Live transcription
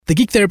The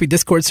Geek Therapy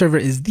Discord server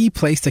is the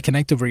place to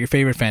connect over your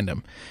favorite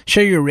fandom.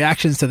 Share your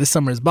reactions to this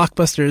summer's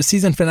blockbusters,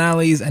 season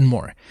finales, and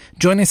more.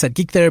 Join us at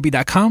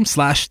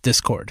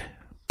geektherapy.com/discord.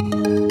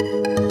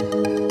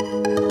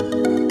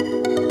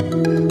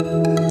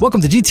 Welcome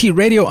to GT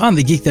Radio on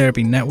the Geek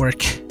Therapy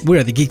Network. We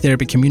are the Geek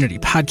Therapy Community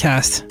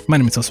Podcast. My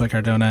name is Josue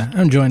Cardona.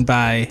 I'm joined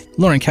by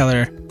Lauren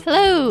Keller.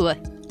 Hello.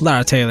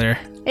 Lara Taylor.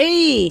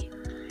 Hey.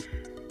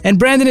 And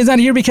Brandon is not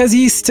here because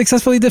he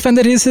successfully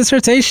defended his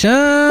dissertation.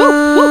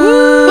 Woo,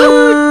 woo,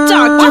 woo.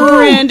 Dr.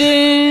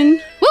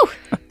 Brandon. Woo.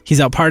 He's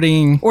out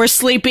partying. Or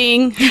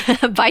sleeping.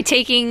 By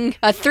taking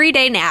a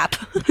 3-day nap.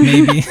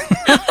 Maybe.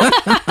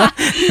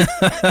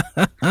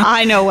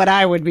 I know what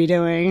I would be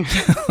doing.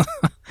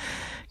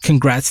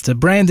 Congrats to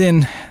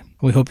Brandon.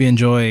 We hope you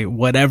enjoy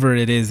whatever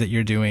it is that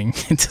you're doing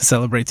to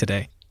celebrate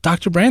today.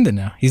 Dr. Brandon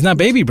now. He's not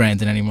baby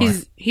Brandon anymore.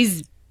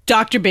 He's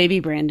Dr. Baby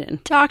Brandon.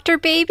 Dr.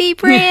 Baby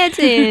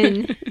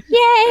Brandon.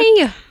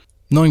 Yay.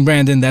 Knowing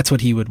Brandon, that's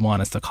what he would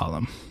want us to call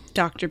him.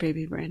 Dr.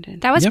 Baby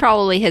Brandon. That was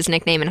probably his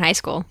nickname in high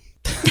school.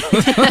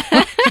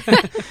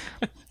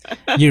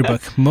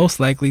 Yearbook, most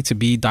likely to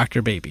be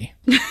Dr. Baby.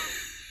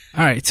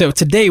 All right, so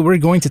today we're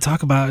going to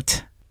talk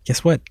about,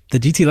 guess what? The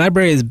GT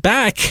Library is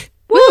back.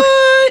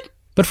 What?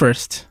 But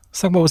first,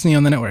 let's talk about what's new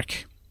on the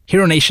network.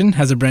 Hero Nation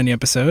has a brand new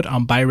episode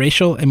on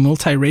biracial and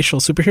multiracial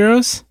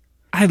superheroes.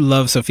 I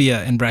love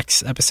Sophia and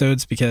Breck's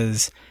episodes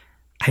because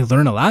I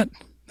learn a lot.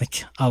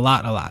 Like, a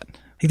lot. Like,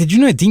 did you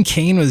know that Dean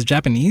Cain was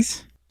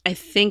Japanese? I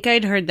think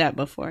I'd heard that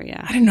before,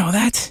 yeah. I didn't know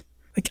that.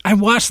 Like, I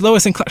watched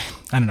Lois and Clark.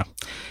 I don't know.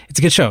 It's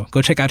a good show.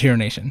 Go check out Hero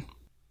Nation.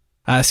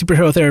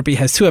 Superhero Therapy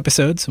has 2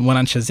 episodes, one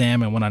on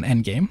Shazam and one on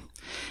Endgame.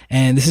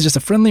 And this is just a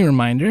friendly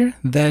reminder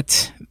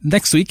that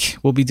next week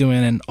we'll be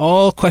doing an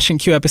all question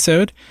Q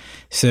episode.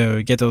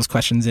 So get those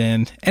questions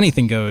in.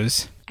 Anything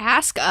goes.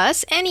 Ask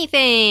us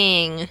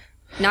anything.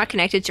 Not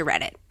connected to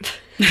Reddit.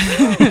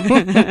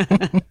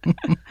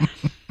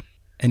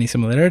 Any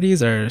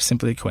similarities are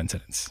simply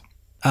coincidence.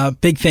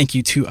 Big thank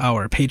you to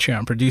our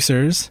Patreon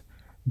producers,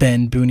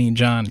 Ben, Booney,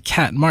 John,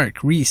 Kat,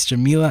 Mark, Reese,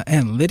 Jamila,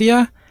 and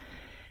Lydia.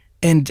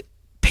 And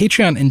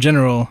Patreon in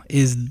general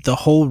is the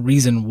whole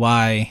reason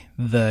why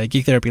the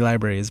Geek Therapy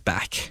Library is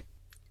back.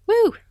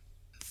 Woo!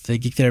 The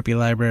Geek Therapy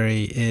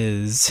Library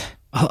is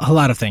a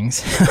lot of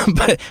things,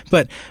 but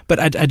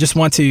I just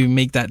want to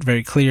make that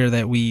very clear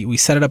that we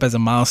set it up as a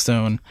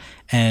milestone,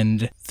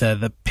 and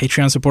the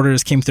Patreon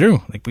supporters came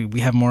through. Like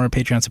we have more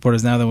Patreon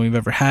supporters now than we've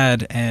ever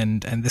had,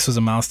 and this was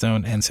a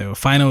milestone, and so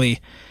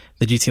finally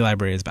the GT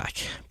Library is back.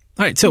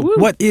 All right, so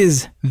What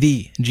is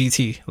the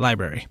GT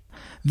Library?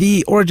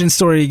 The origin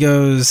story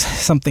goes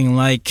something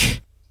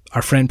like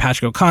our friend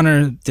Patrick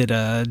O'Connor did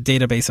a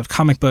database of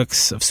comic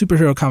books, of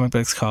superhero comic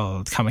books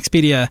called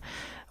Comixpedia.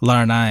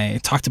 Lara and I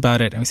talked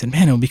about it, and we said,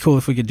 man, it would be cool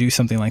if we could do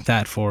something like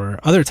that for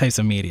other types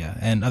of media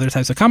and other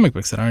types of comic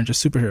books that aren't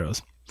just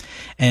superheroes.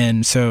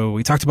 And so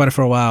we talked about it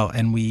for a while,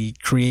 and we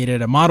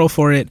created a model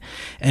for it,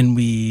 and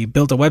we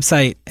built a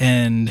website,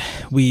 and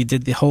we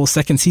did the whole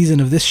second season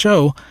of this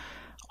show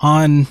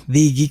on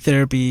the Geek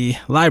Therapy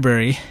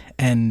Library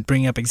and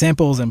bring up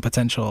examples and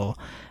potential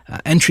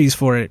entries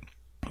for it.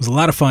 It was a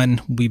lot of fun.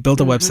 We built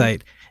a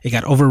website. It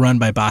got overrun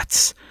by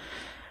bots.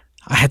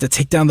 I had to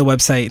take down the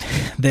website.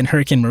 Then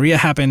Hurricane Maria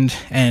happened,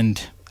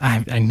 and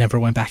I never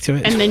went back to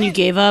it. And then you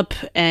gave up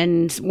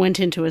and went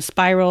into a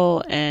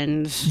spiral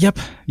and... Yep.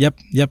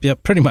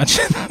 Pretty much.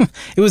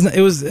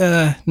 It was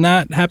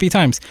not happy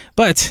times,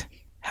 but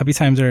happy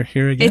times are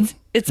here again.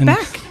 It's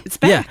back. It's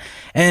back. Yeah.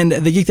 And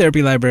the Geek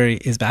Therapy Library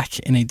is back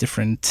in a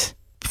different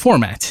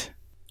format.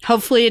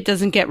 Hopefully it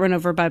doesn't get run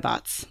over by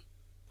bots.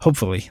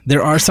 Hopefully.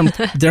 There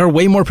are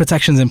way more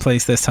protections in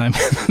place this time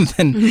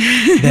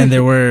than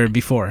there were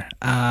before.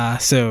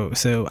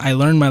 So I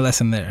learned my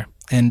lesson there.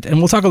 And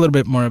we'll talk a little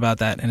bit more about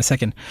that in a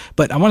second.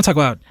 But I want to talk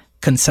about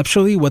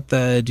conceptually what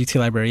the GT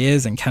Library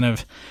is and kind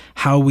of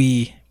how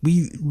we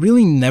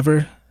really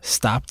never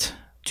stopped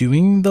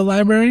doing the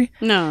library.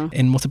 No.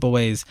 In multiple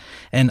ways.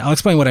 And I'll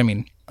explain what I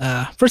mean.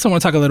 First, I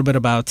want to talk a little bit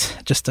about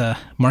just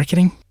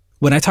marketing.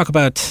 When I talk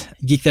about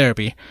geek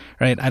therapy,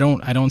 right, I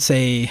don't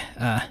say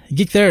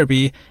geek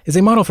therapy is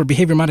a model for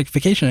behavior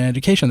modification and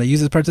education that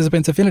uses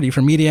participants' affinity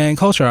for media and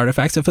culture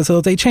artifacts to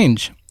facilitate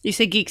change. You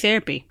say geek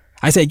therapy.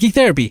 I say geek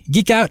therapy.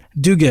 Geek out,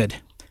 do good.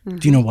 Mm-hmm.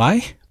 Do you know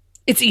why?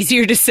 It's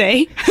easier to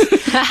say.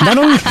 not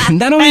only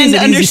and is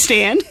it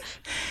understand.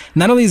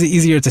 Not only is it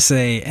easier to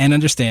say and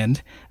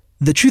understand,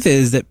 the truth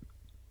is that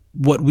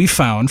what we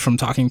found from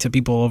talking to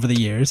people over the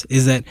years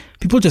is that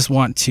people just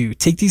want to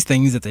take these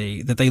things that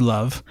they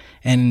love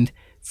and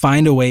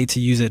find a way to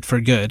use it for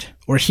good,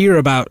 or hear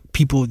about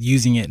people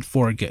using it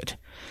for good.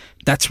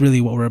 That's really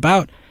what we're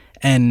about.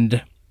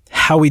 And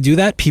how we do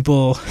that,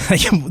 people,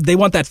 they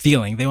want that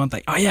feeling. They want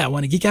oh yeah, I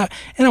want to geek out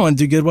and I want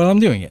to do good while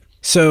I'm doing it.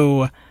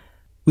 So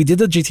we did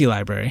the GT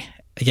Library.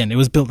 Again, it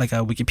was built like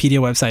a Wikipedia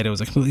website. It was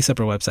a completely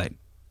separate website.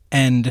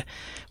 And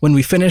when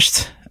we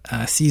finished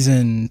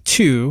season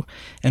 2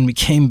 and we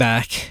came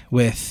back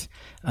with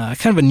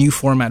kind of a new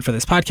format for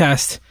this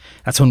podcast,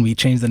 that's when we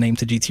changed the name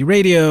to GT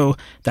Radio.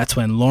 That's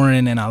when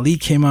Lauren and Ali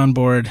came on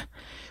board.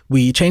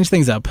 we change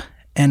things up.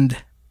 And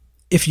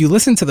if you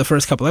listen to the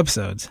first couple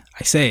episodes,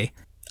 I say,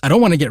 I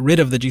don't want to get rid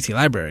of the GT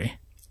library,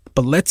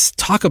 but let's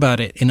talk about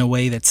it in a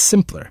way that's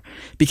simpler.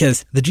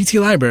 Because the GT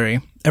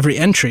library, every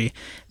entry,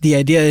 the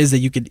idea is that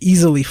you could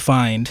easily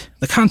find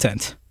the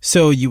content.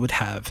 So you would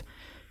have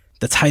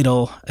the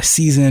title, a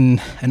season,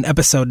 an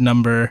episode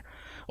number,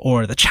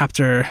 or the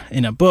chapter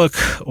in a book,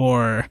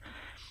 or,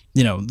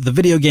 you know, the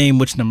video game,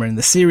 which number in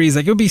the series.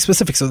 Like, it would be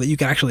specific so that you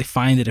could actually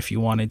find it if you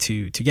wanted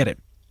to get it.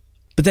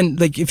 But then,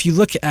 like, if you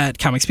look at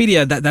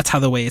Comicspedia, that's how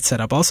the way it's set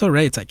up also,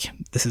 right? It's like,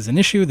 this is an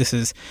issue, this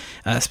is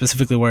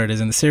specifically where it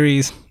is in the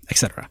series,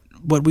 etc.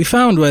 What we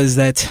found was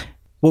that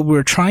what we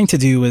were trying to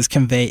do was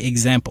convey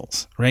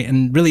examples, right?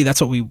 And really, that's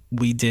what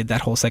we did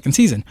that whole second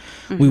season.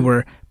 Mm-hmm. We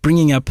were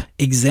bringing up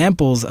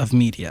examples of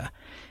media,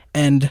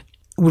 and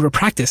we were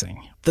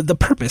practicing. The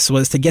purpose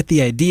was to get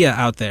the idea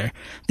out there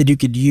that you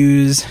could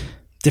use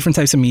different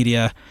types of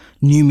media,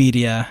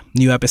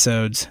 new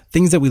episodes,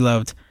 things that we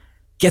loved,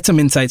 get some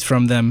insights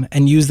from them,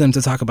 and use them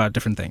to talk about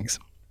different things.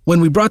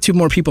 When we brought 2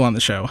 more people on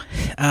the show,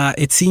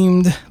 it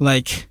seemed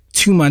like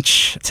too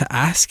much to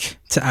ask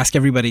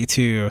everybody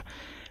to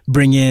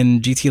bring in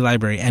GT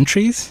library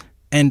entries.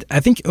 And I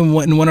think in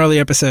one early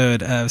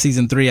episode of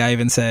season 3, I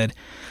even said,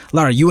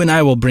 Lara, you and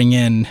I will bring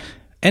in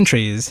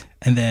entries,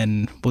 and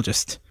then we'll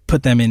just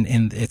put them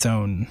in its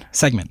own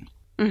segment.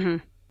 Mm-hmm.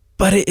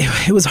 But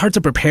it was hard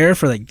to prepare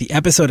for like the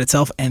episode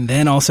itself and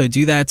then also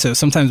do that. So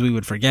sometimes we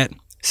would forget.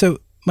 So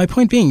my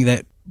point being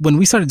that when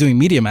we started doing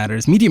Media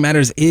Matters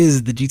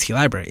is the GT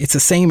library. It's the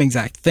same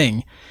exact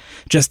thing,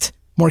 just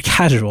more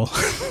casual,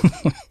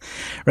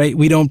 right?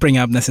 We don't bring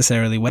up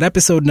necessarily what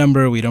episode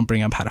number. We don't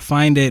bring up how to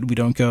find it. We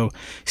don't go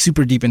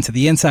super deep into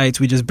the insights.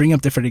 We just bring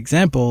up different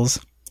examples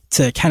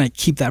to kind of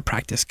keep that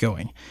practice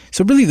going.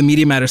 So really the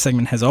Media Matters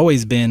segment has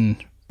always been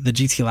the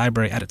GT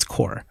library at its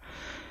core.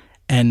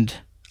 And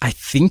I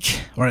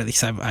think, or at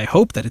least I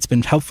hope that it's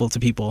been helpful to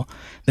people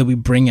that we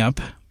bring up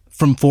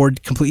from 4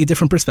 completely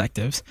different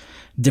perspectives,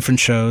 different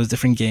shows,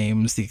 different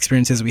games, the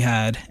experiences we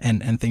had,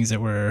 and things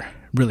that were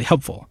really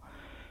helpful.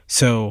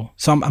 So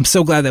I'm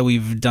so glad that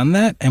we've done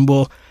that, and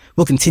we'll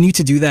continue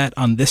to do that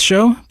on this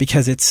show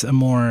because it's a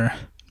more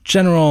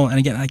general and,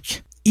 again,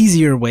 like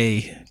easier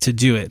way to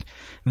do it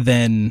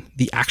than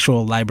the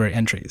actual library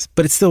entries.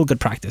 But it's still good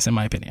practice, in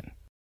my opinion.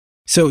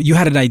 So you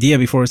had an idea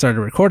before we started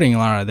recording,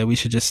 Lara, that we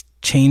should just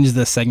change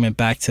the segment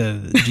back to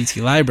the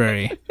GT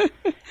library,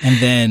 and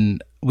then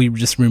we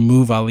just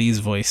remove Ali's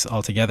voice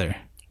altogether.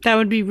 That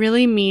would be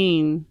really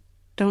mean.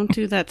 Don't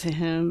do that to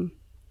him.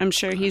 I'm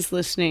sure he's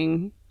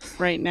listening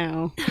right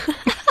now.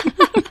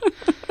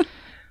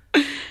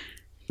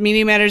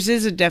 Media Matters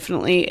is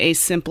definitely a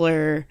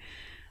simpler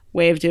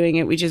way of doing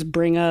it. We just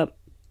bring up,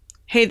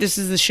 hey, this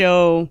is the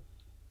show,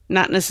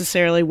 not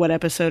necessarily what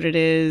episode it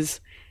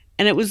is.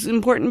 And it was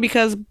important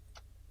because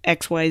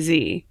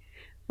XYZ,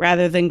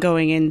 rather than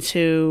going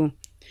into,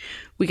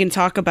 we can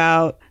talk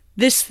about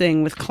this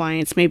thing with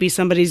clients. Maybe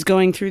somebody's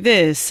going through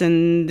this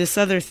and this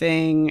other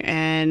thing,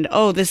 and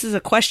this is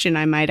a question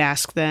I might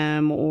ask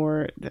them,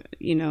 or,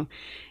 you know,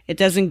 it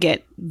doesn't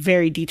get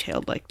very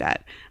detailed like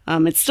that.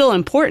 It's still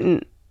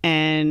important,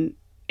 and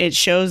it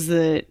shows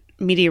that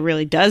media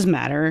really does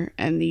matter,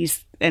 and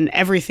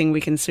everything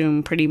we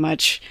consume pretty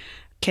much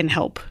can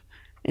help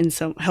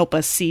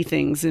us see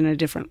things in a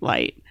different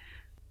light.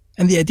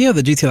 And the idea of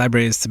the GT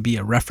library is to be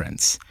a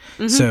reference.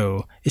 Mm-hmm.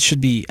 So it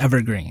should be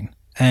evergreen.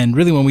 And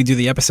really, when we do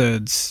the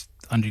episodes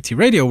on GT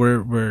Radio,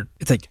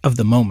 it's like of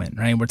the moment,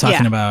 right? We're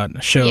talking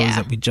about shows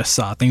that we just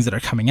saw, things that are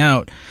coming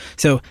out.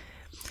 So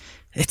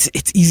it's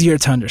easier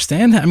to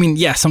understand. I mean,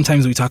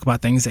 sometimes we talk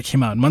about things that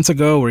came out months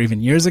ago or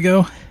even years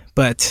ago,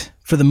 but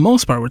for the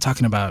most part, we're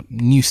talking about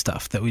new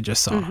stuff that we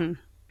just saw. Mm-hmm.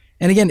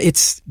 And again,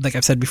 it's, like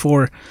I've said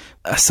before,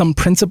 some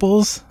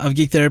principles of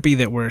Geek Therapy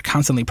that we're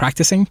constantly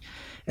practicing.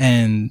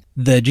 And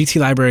the GT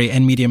library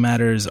and Media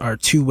Matters are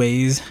 2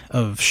 ways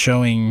of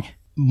showing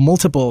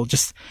multiple,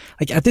 just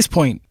like at this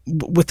point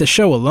with the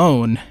show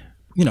alone,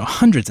 you know,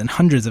 hundreds and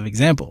hundreds of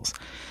examples.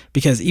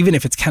 Because even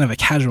if it's kind of a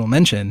casual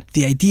mention,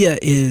 the idea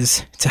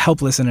is to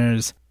help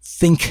listeners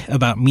think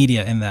about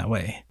media in that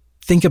way.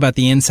 Think about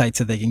the insights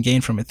that they can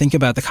gain from it. Think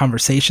about the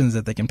conversations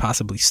that they can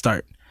possibly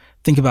start.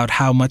 Think about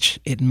how much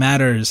it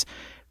matters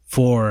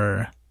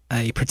for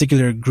a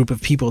particular group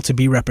of people to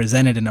be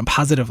represented in a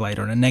positive light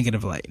or in a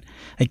negative light.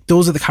 Like,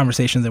 those are the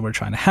conversations that we're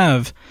trying to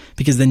have,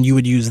 because then you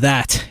would use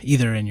that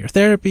either in your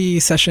therapy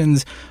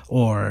sessions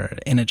or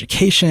in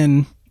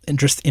education and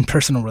just in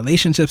personal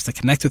relationships to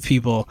connect with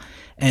people.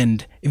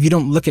 And if you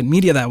don't look at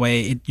media that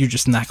way, you're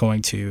just not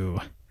going to,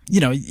 you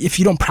know, if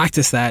you don't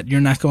practice that, you're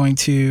not going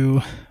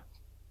to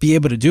be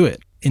able to do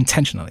it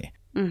intentionally.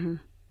 Mm-hmm.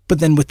 But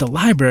then with the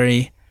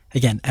library,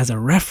 again, as a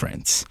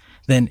reference,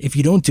 then if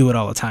you don't do it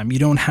all the time, you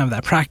don't have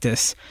that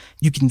practice,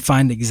 you can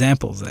find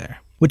examples there,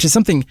 which is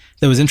something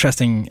that was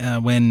interesting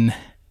when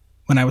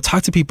I would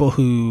talk to people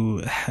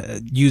who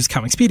use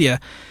Comicspedia.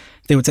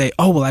 They would say,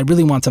 oh, well, I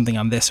really want something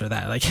on this or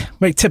that. Like,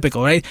 very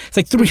typical, right? It's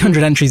like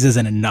 300 entries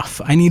isn't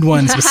enough. I need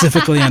one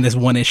specifically on this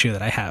one issue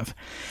that I have.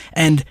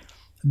 And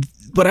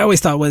what I always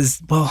thought was,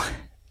 well,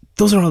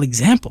 those are all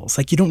examples.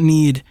 Like, you don't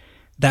need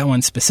that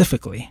one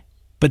specifically,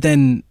 but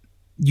then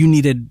you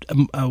needed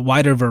a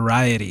wider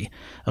variety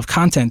of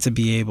content to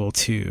be able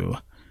to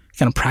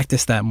kind of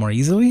practice that more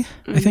easily,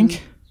 I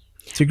think.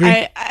 Do you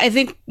agree? I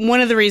think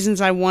one of the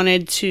reasons I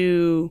wanted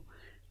to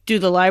do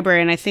the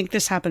library, and I think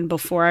this happened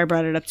before I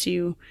brought it up to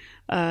you,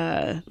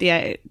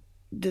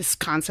 this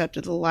concept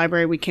of the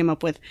library we came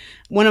up with.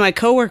 One of my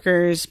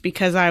coworkers,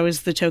 because I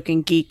was the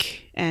token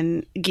geek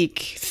and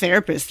geek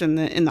therapist in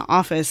the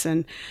office,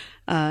 and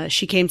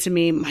she came to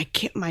me,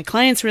 my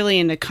client's really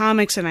into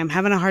comics and I'm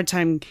having a hard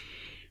time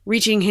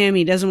reaching him.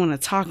 He doesn't want to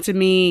talk to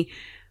me.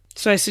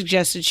 So I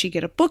suggested she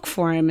get a book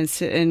for him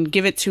and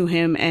give it to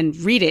him and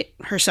read it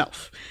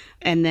herself.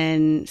 And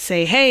then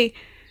say, hey,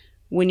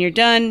 when you're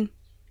done,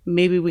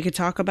 maybe we could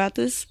talk about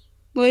this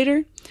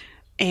later.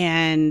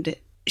 And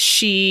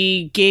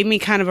she gave me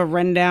kind of a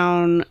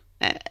rundown,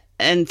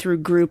 and through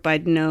group,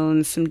 I'd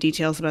known some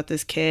details about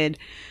this kid.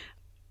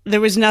 There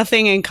was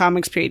nothing in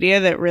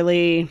Comicspedia that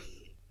really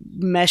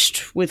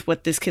meshed with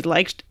what this kid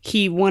liked.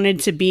 He wanted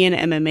to be an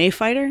MMA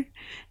fighter,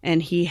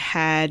 and he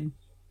had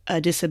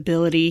a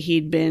disability.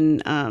 He'd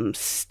been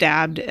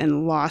stabbed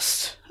and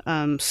lost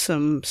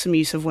some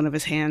use of one of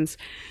his hands.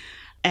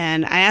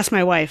 And I asked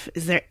my wife,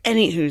 is there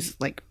any, who's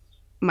like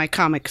my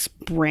comics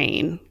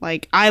brain,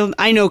 like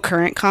I know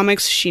current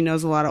comics, she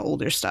knows a lot of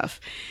older stuff.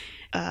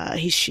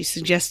 She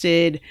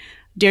suggested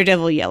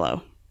Daredevil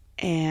Yellow,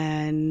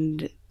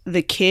 and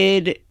the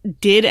kid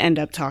did end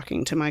up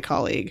talking to my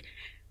colleague.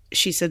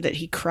 She said that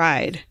he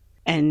cried,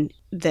 and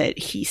that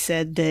he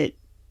said that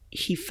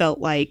he felt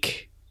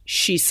like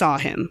she saw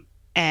him,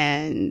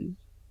 and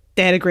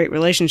they had a great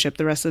relationship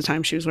the rest of the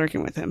time she was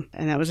working with him.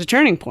 And that was a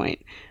turning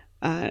point.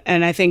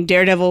 And I think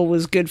Daredevil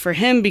was good for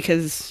him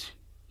because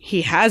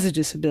he has a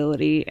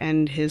disability,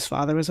 and his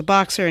father was a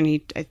boxer.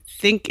 And I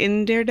think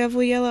in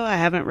Daredevil Yellow, I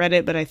haven't read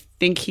it, but I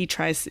think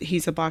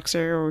he's a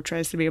boxer or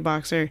tries to be a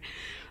boxer.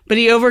 But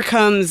he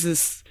overcomes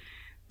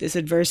this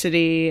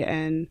adversity,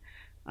 and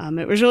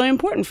it was really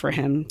important for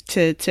him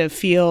to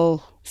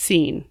feel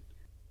seen.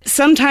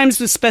 Sometimes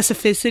the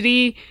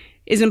specificity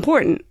is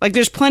important. Like,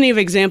 there's plenty of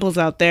examples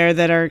out there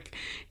that are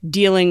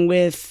dealing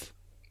with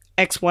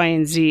X, Y,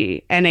 and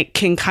Z, and it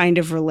can kind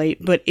of relate.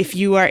 But if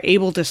you are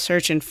able to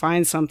search and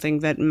find something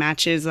that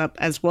matches up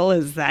as well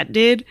as that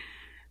did,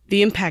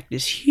 the impact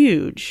is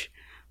huge.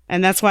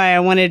 And that's why I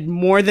wanted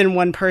more than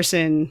one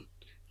person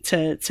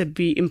to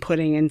be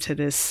inputting into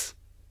this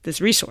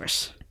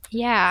resource.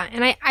 Yeah,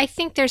 and I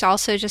think there's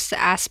also just the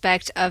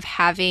aspect of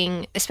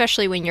having,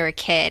 especially when you're a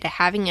kid,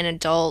 having an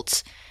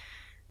adult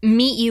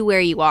meet you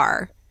where you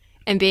are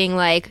and being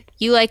like,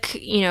 you like,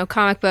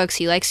 comic books,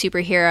 you like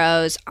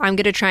superheroes, I'm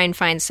going to try and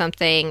find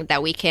something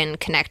that we can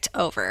connect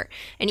over.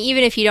 And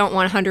even if you don't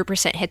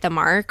 100% hit the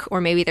mark,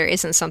 or maybe there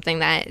isn't something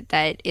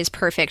that is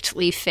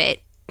perfectly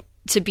fit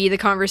to be the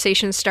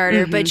conversation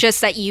starter, but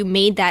just that you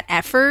made that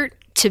effort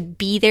to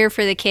be there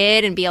for the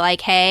kid and be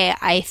like, hey,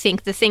 I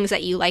think the things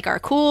that you like are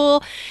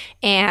cool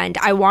and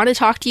I want to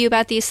talk to you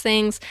about these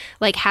things.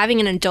 Like,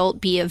 having an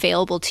adult be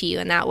available to you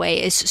in that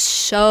way is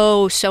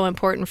so, so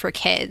important for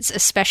kids,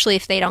 especially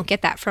if they don't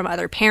get that from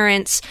other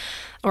parents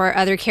or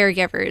other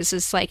caregivers.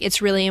 It's like,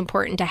 it's really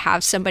important to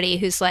have somebody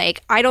who's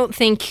like, I don't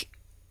think,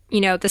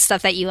 the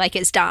stuff that you like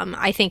is dumb.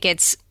 I think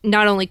it's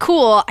not only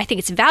cool, I think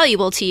it's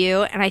valuable to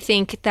you, and I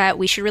think that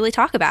we should really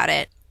talk about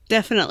it.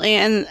 Definitely.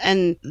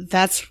 And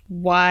that's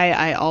why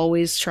I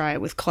always try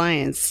with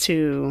clients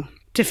to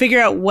figure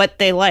out what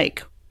they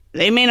like.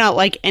 They may not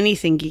like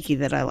anything geeky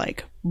that I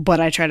like, but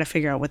I try to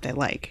figure out what they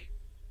like,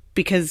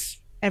 because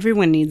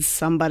everyone needs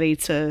somebody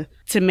to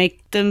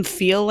make them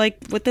feel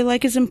like what they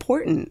like is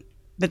important,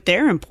 that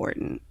they're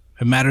important.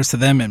 It matters to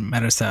them, it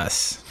matters to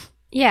us.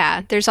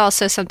 Yeah, there's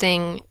also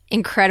something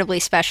incredibly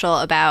special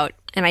about,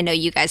 and I know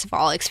you guys have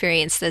all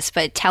experienced this,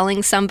 but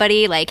telling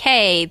somebody like,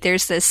 hey,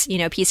 there's this,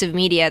 piece of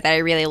media that I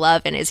really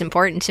love and is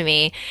important to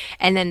me.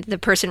 And then the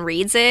person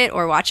reads it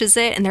or watches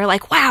it and they're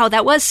like, wow,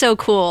 that was so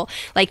cool.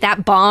 Like,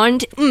 that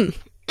bond,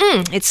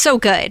 it's so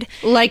good.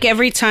 Like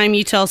every time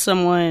you tell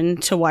someone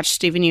to watch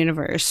Steven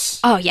Universe.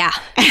 Oh, yeah.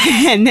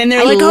 And then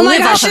they're like, oh my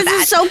gosh, this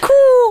is so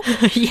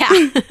cool.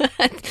 Yeah.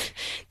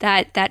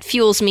 That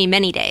fuels me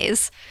many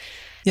days.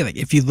 Yeah, like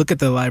if you look at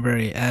the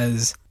library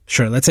as,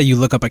 sure, let's say you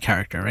look up a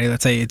character, right?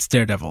 Let's say it's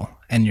Daredevil,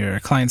 and your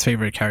client's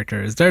favorite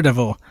character is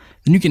Daredevil,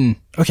 then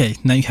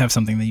now you have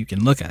something that you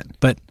can look at.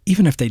 But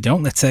even if they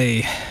don't, let's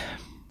say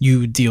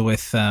you deal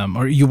with,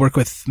 or you work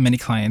with many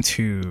clients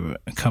who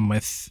come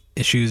with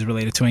issues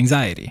related to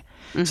anxiety.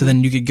 Mm-hmm. So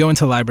then you could go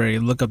into the library,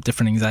 look up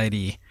different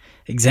anxiety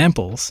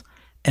examples,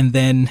 and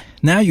then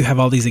now you have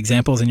all these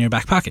examples in your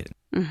back pocket.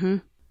 Mm-hmm.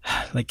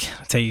 Like,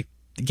 let's say,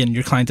 again,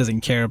 your client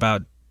doesn't care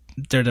about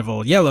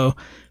Daredevil Yellow,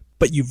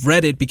 but you've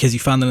read it because you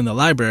found it in the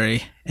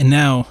library, and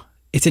now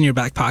it's in your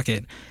back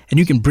pocket, and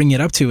you can bring it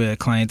up to a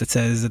client that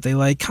says that they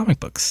like comic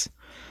books.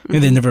 Maybe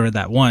they've never read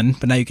that one,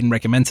 but now you can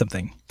recommend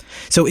something.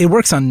 So it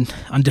works on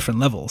different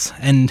levels.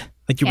 And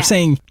like you were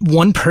saying,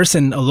 one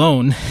person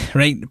alone,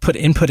 right,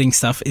 inputting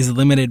stuff is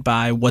limited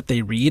by what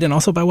they read and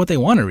also by what they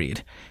want to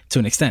read to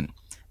an extent.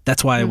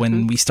 That's why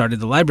when we started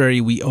the library,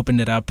 we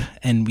opened it up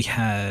and we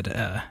had,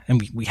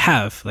 and we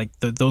have, like,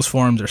 those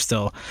forums are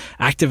still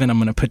active, and I'm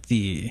going to put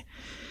the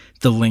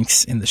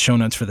links in the show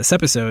notes for this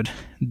episode.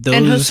 And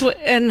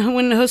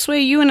when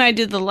Josue, you and I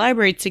did the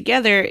library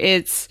together,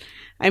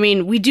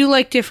 we do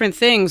like different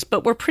things,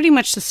 but we're pretty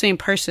much the same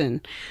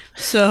person.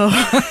 So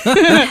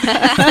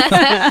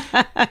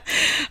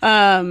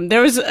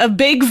there was a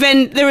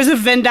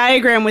Venn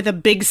diagram with a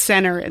big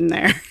center in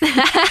there.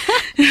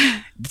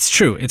 It's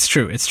true.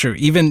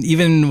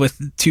 Even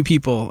with two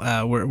people,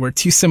 we're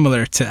too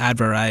similar to add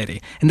variety.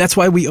 And that's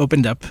why we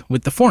opened up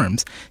with the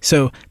forums.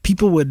 So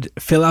people would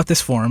fill out this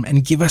form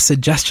and give us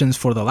suggestions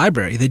for the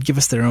library. They'd give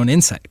us their own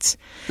insights.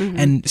 Mm-hmm.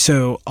 And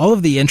so all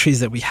of the entries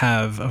that we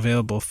have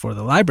available for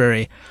the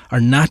library are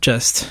not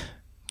just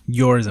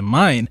yours and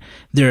mine.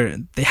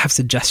 They have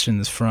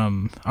suggestions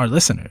from our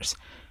listeners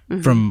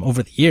from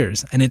over the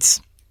years. And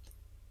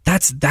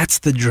that's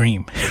the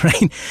dream, right?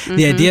 Mm-hmm.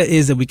 The idea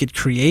is that we could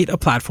create a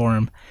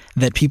platform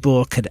that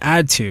people could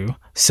add to.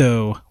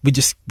 So we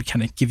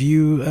kind of give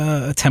you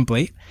a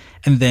template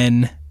and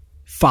then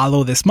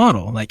follow this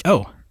model. Like,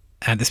 oh,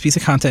 add this piece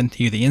of content.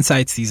 Here are the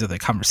insights. These are the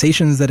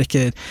conversations that it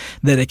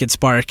could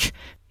spark.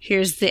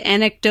 Here's the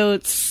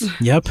anecdotes.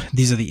 Yep.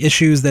 These are the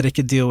issues that it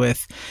could deal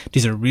with.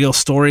 These are real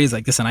stories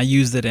like this, and I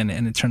used it and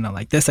it turned out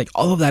like this. Like,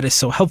 all of that is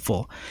so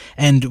helpful.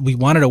 And we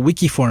wanted a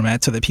wiki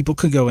format so that people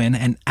could go in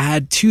and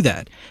add to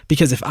that.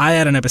 Because if I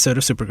add an episode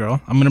of Supergirl,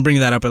 I'm going to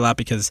bring that up a lot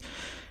because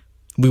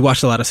we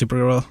watched a lot of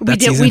Supergirl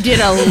season. We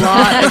did a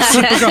lot of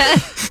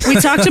Supergirl. We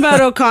talked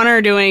about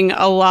O'Connor doing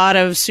a lot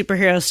of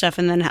superhero stuff,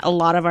 and then a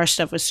lot of our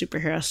stuff was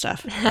superhero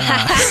stuff.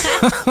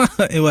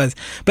 It was.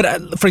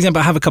 But for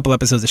example, I have a couple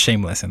episodes of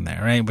Shameless in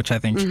there, right? Which I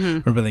think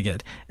were really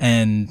good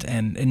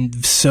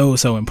and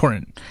so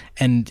important.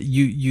 And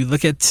you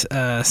look at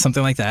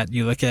something like that,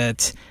 you look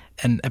at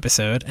an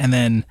episode, and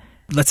then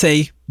let's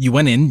say you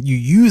went in, you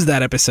use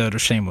that episode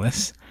of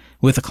Shameless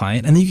with a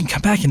client, and then you can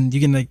come back and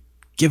you can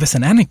give us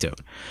an anecdote.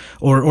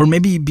 Or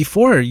maybe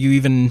before you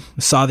even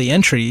saw the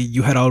entry,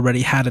 you had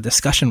already had a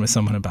discussion with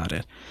someone about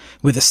it,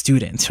 with a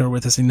student or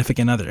with a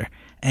significant other,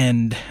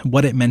 and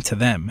what it meant to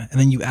them. And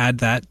then you add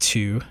that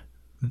to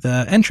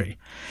the entry.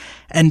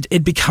 And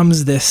it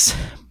becomes this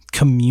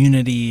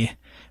community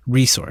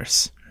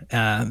resource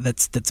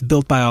that's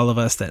built by all of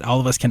us, that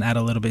all of us can add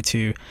a little bit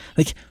to.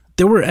 Like,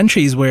 there were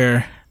entries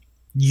where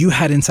you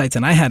had insights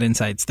and I had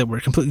insights that were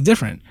completely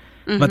different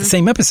about the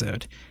same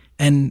episode.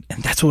 And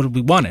that's what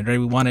we wanted, right?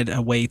 We wanted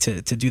a way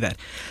to do that.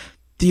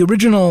 The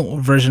original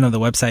version of the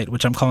website,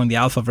 which I'm calling the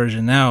alpha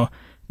version now,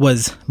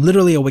 was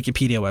literally a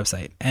Wikipedia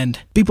website. And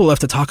people love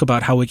to talk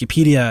about how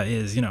Wikipedia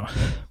is,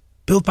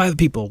 built by the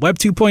people, Web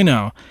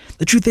 2.0.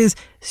 The truth is,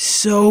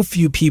 so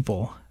few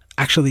people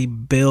actually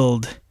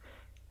build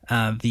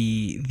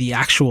the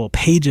actual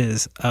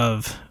pages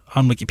on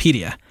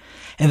Wikipedia.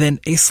 And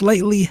then a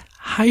slightly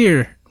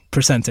higher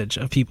percentage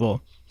of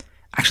people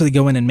actually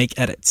go in and make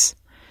edits.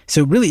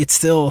 So really, it's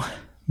still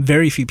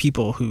very few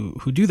people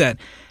who do that,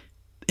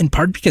 in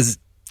part because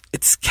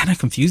it's kind of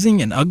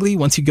confusing and ugly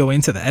once you go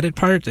into the edit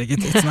part.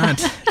 It's not.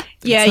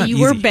 Yeah, it's not you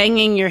easy. were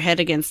banging your head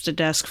against a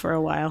desk for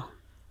a while.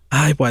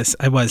 I was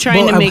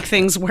trying to make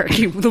things work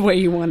the way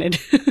you wanted.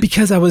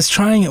 Because I was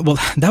trying. Well,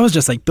 that was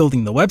just like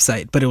building the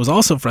website, but it was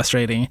also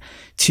frustrating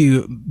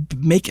to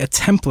make a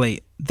template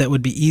that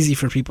would be easy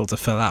for people to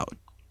fill out.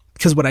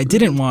 Because what I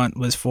didn't want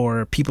was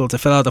for people to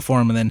fill out the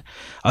form and then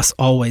us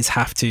always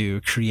have to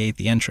create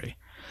the entry.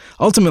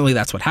 Ultimately,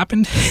 that's what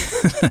happened.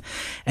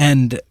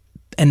 And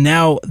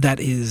now that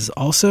is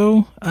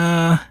also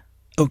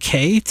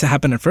okay to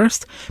happen at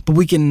first, but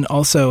we can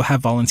also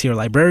have volunteer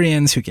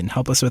librarians who can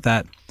help us with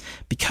that,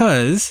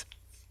 because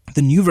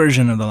the new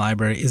version of the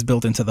library is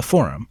built into the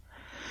forum.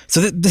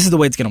 So this is the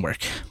way it's going to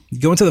work. You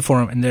go into the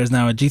forum and there's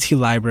now a GT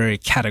library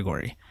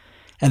category,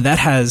 and that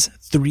has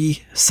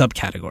 3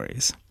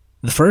 subcategories.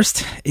 The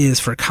first is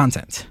for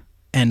content.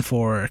 And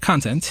for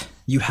content,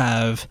 you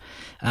have,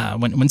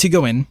 once you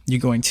go in, you're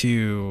going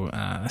to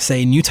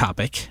say new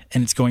topic,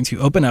 and it's going to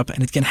open up,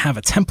 and it's going to have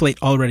a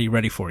template already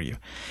ready for you.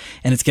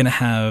 And it's going to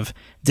have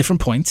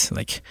different points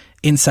like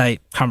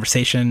insight,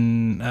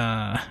 conversation,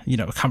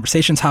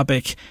 conversation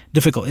topic,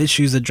 difficult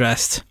issues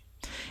addressed,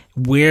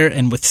 where,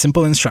 and with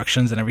simple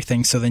instructions and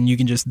everything. So then you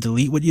can just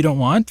delete what you don't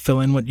want, fill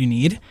in what you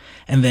need,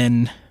 and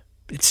then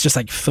it's just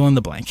like fill in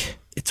the blank.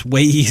 It's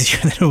way easier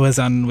than it was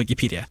on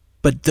Wikipedia.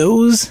 But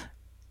those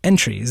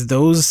entries,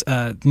 those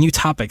new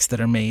topics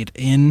that are made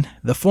in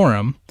the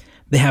forum,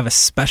 they have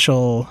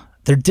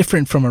they're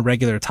different from a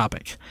regular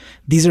topic.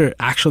 These are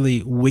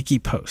actually wiki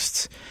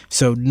posts.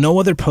 So no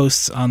other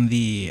posts on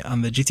the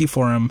GT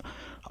forum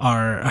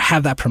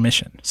have that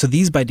permission. So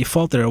these by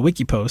default, they're a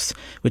wiki post,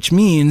 which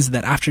means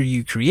that after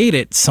you create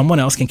it, someone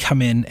else can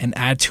come in and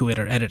add to it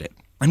or edit it.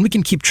 And we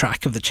can keep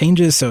track of the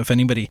changes. So if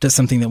anybody does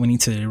something that we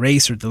need to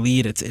erase or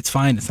delete, it's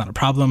fine. It's not a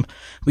problem.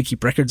 We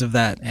keep records of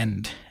that,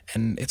 and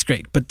it's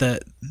great. But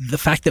the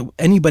fact that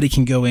anybody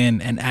can go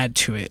in and add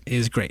to it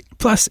is great.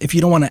 Plus, if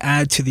you don't want to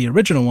add to the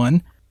original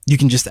one, you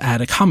can just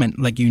add a comment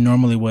like you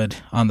normally would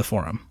on the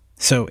forum.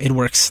 So it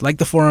works like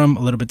the forum,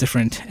 a little bit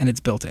different, and it's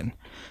built in.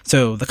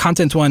 So the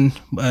content one,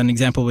 an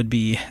example would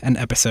be an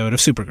episode of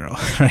Supergirl,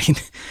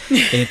 right?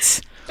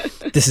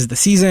 This is the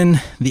season,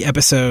 the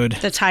episode,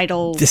 the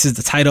title. This is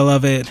the title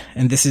of it,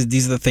 and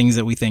these are the things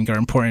that we think are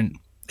important.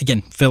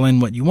 Again, fill in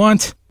what you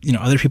want.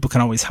 Other people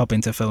can always help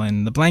in to fill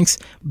in the blanks.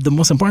 The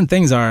most important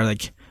things are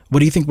like, what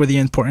do you think were the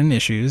important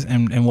issues,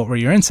 and what were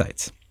your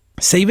insights?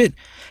 Save it,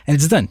 and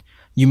it's done.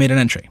 You made an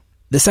entry.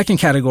 The second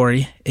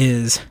category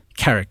is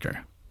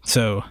character.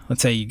 So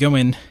let's say you go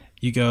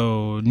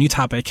new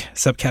topic,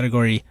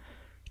 subcategory,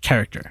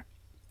 character.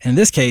 In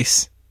this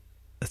case,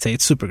 let's say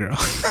it's Supergirl,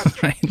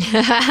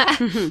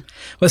 right?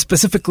 Well,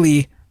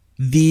 specifically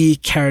the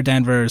Kara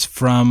Danvers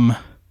from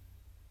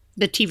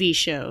the TV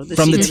show. The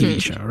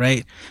TV show,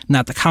 right?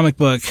 Not the comic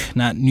book,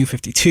 not New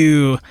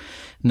 52,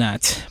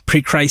 not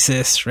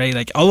pre-crisis, right?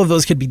 Like all of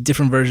those could be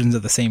different versions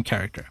of the same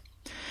character.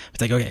 It's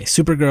like, okay,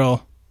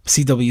 Supergirl,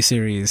 CW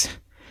series,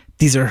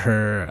 these are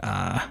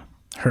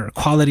her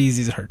qualities,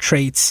 these are her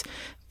traits,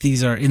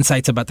 these are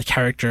insights about the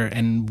character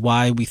and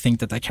why we think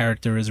that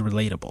character is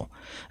relatable.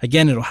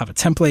 Again, it'll have a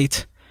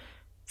template.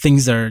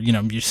 Things are, you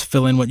just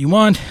fill in what you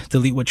want,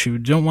 delete what you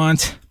don't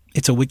want.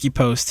 It's a wiki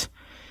post.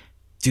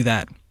 Do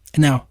that.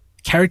 And now,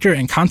 character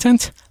and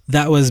content,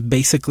 that was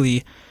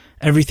basically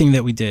everything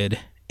that we did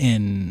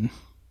in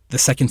the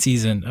second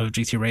season of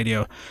GT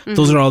Radio. Mm-hmm.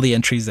 Those are all the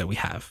entries that we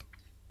have.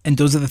 And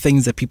those are the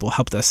things that people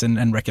helped us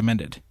and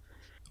recommended.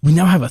 We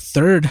now have a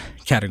third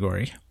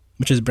category,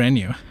 which is brand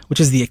new, which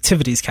is the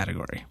activities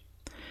category.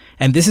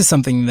 And this is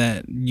something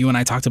that you and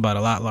I talked about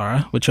a lot,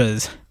 Laura, which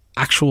was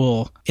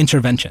actual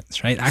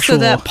interventions, right? So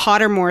that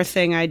Pottermore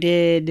thing I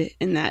did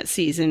in that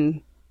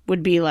season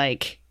would be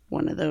like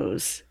one of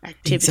those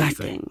activity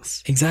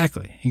things.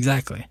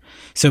 Exactly.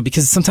 So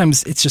because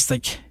sometimes it's just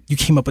like you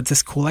came up with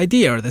this cool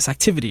idea or this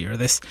activity or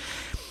this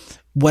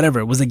whatever,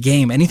 it was a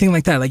game, anything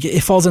like that. Like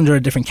it falls under a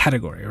different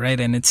category, right?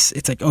 And it's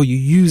like, oh, you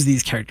use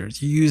these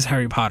characters, you use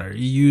Harry Potter,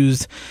 you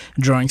used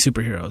drawing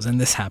superheroes,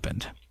 and this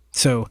happened.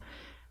 So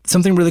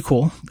something really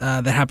cool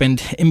that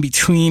happened in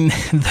between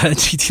the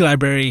GT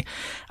Library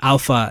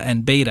Alpha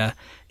and Beta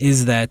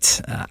is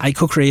that I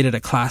co-created a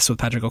class with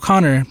Patrick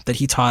O'Connor that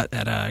he taught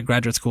at a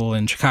graduate school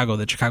in Chicago,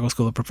 the Chicago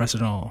School of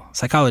Professional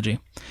Psychology.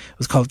 It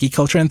was called Geek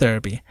Culture and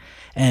Therapy.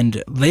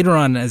 And later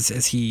on, as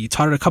he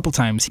taught it a couple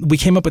times, we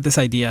came up with this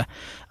idea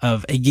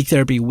of a Geek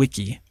Therapy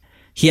wiki.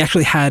 He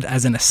actually had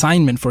as an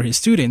assignment for his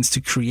students to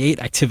create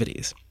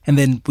activities. And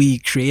then we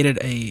created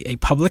a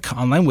public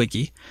online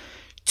wiki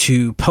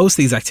to post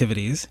these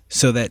activities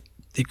so that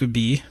it could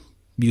be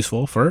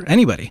useful for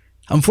anybody.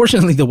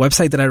 Unfortunately, the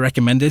website that I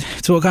recommended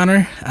to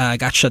O'Connor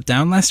got shut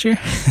down last year.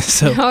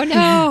 So, oh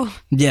no!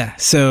 Yeah.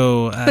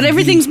 So, but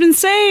everything's been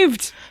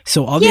saved.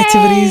 So all the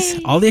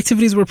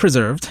activities were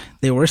preserved.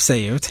 They were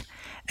saved,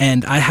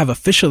 and I have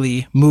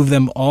officially moved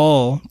them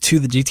all to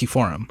the GT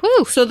forum.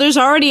 Woo! So there's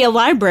already a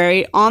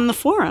library on the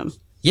forum.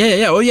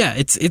 Yeah. Oh yeah,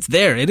 it's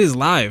there. It is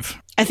live.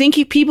 I think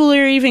people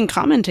are even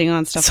commenting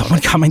on stuff.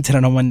 Someone commented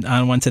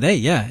on one today.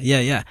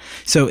 Yeah.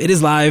 So it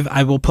is live.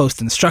 I will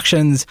post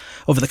instructions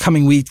over the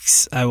coming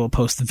weeks. I will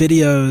post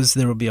videos.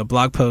 There will be a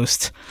blog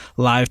post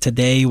live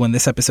today when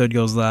this episode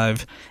goes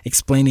live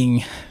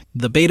explaining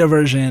the beta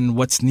version,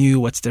 what's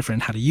new, what's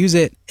different, how to use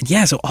it. And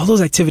yeah, so all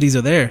those activities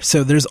are there.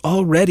 So there's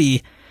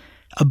already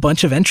a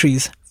bunch of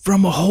entries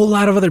from a whole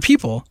lot of other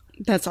people.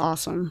 That's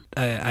awesome.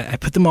 I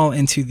put them all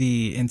into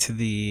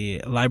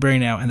the library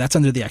now, and that's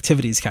under the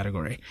activities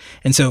category.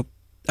 And so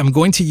I'm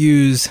going to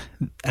use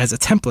as a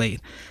template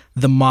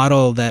the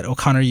model that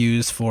O'Connor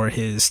used for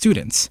his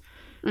students,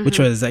 which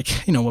was like,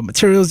 what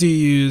materials do you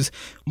use?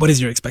 What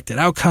is your expected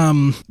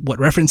outcome? What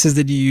references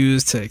did you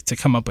use to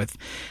come up with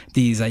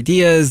these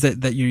ideas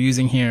that you're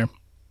using here?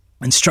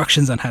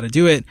 Instructions on how to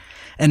do it.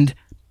 And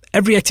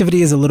every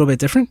activity is a little bit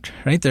different,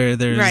 right?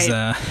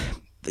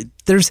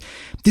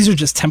 These are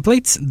just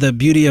templates. The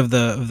beauty of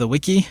the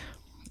wiki,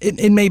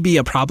 it may be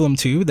a problem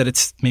too, that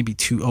it's maybe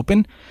too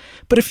open.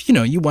 But if,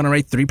 you want to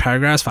write 3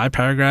 paragraphs, 5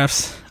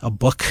 paragraphs, a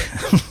book,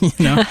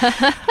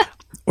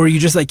 or you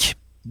just like,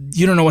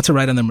 you don't know what to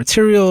write on the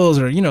materials,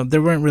 or,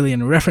 there weren't really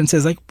any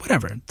references, like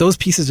whatever. Those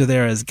pieces are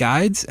there as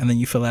guides, and then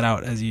you fill that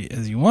out as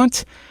you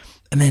want.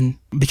 And then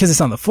because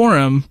it's on the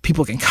forum,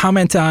 people can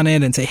comment on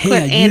it and say, hey,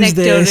 I used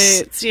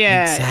this.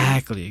 Yeah.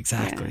 Exactly.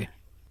 Yeah.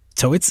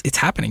 So it's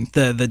happening.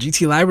 The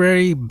GT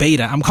Library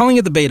beta. I'm calling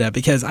it the beta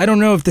because I don't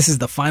know if this is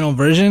the final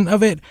version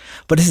of it,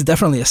 but this is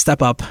definitely a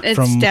step up.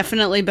 It's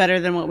definitely better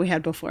than what we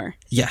had before.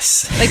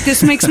 Yes. Like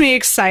this makes me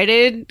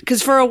excited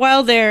because for a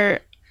while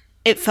there,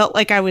 it felt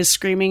like I was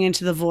screaming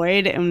into the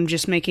void and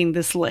just making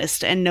this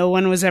list, and no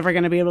one was ever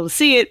going to be able to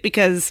see it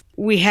because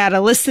we had a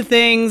list of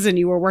things and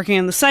you were working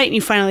on the site and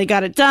you finally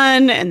got it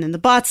done, and then the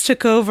bots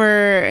took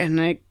over, and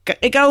it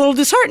got a little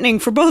disheartening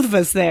for both of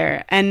us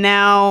there. And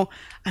now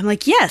I'm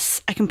like,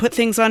 yes, I can put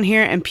things on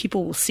here and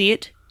people will see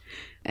it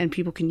and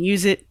people can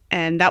use it.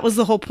 And that was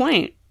the whole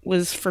point,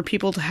 was for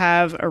people to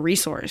have a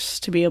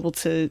resource to be able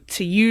to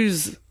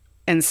use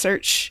and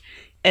search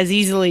as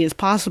easily as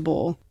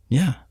possible.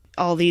 Yeah.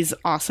 all these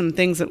awesome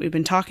things that we've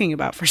been talking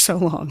about for so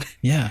long.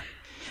 Yeah.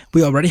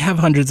 We already have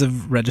hundreds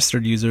of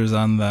registered users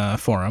on the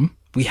forum.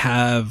 We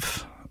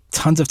have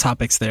tons of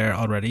topics there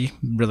already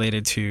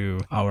related to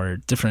our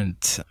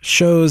different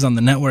shows on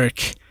the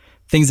network,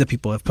 things that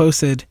people have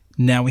posted.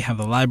 Now we have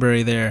the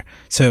library there.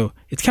 So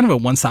it's kind of a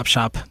one-stop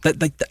shop.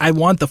 I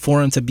want the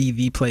forum to be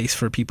the place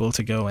for people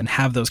to go and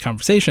have those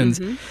conversations.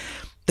 Mm-hmm.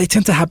 They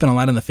tend to happen a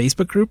lot in the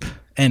Facebook group,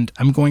 and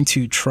I'm going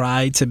to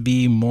try to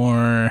be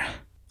more, I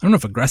don't know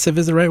if aggressive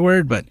is the right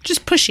word, but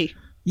just pushy.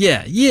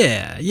 Yeah.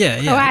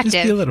 Proactive.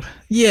 Just be a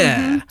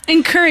little,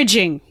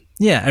 Encouraging.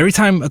 Yeah. Every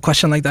time a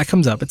question like that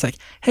comes up, it's like,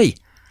 hey,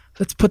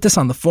 let's put this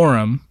on the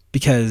forum,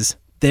 because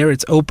there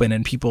it's open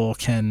and people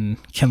can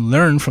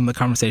learn from the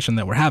conversation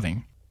that we're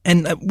having.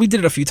 And we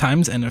did it a few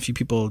times, and a few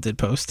people did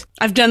post.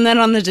 I've done that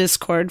on the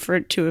Discord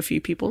to a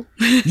few people.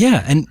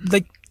 Yeah, and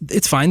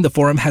it's fine. The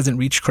forum hasn't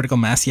reached critical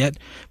mass yet,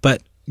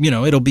 but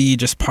it'll be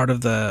just part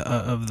of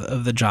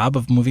the job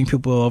of moving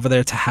people over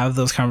there to have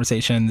those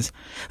conversations.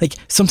 Like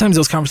sometimes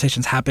those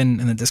conversations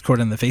happen in the Discord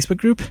and the Facebook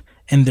group,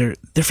 and they're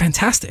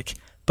fantastic,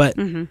 but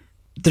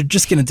they're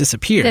just going to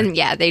disappear. Then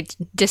they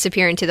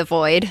disappear into the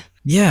void.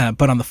 Yeah,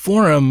 but on the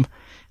forum,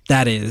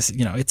 that is,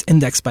 it's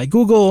indexed by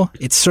Google,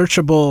 it's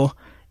searchable.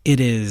 It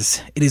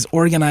is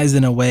organized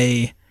in a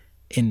way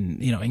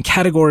in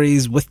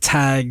categories with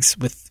tags,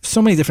 with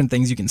so many different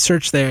things you can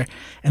search there,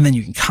 and then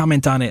you can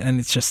comment on it, and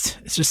it's just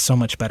so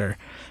much better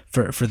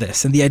for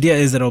this. And the idea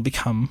is that it'll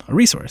become a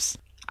resource.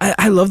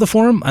 I love the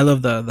forum. I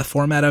love the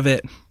format of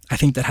it. I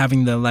think that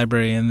having the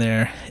library in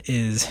there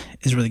is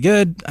really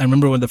good. I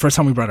remember when the first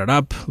time we brought it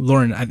up,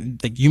 Lauren,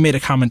 you made a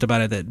comment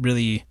about it that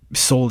really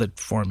sold it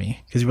for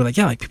me, because you were like,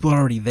 yeah, people are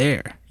already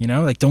there,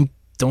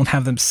 don't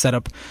have them set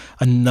up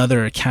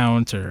another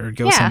account or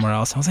go somewhere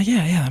else. I was like,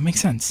 yeah, that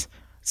makes sense.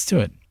 Let's do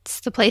it.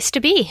 It's the place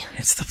to be.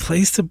 It's the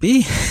place to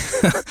be.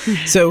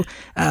 So,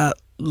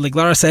 like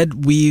Lara said,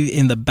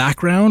 in the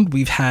background,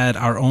 we've had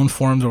our own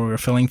forums where we were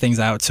filling things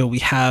out. So we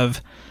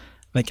have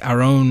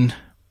our own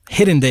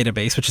hidden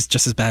database, which is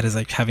just as bad as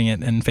having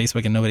it in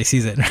Facebook and nobody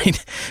sees it,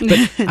 right?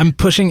 But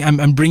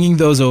I'm bringing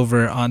those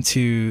over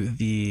onto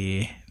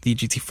the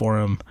GT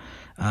forum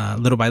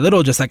little by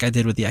little, just like I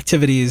did with the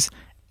activities.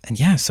 And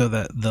so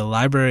the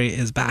library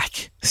is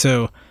back.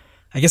 So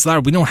I guess, Lara,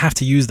 we don't have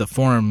to use the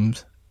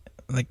forums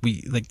like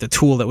the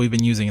tool that we've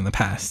been using in the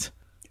past.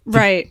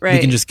 Right. We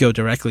can just go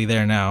directly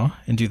there now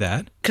and do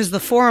that. Because the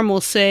forum will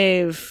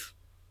save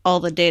all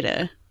the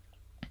data.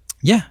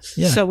 Yeah.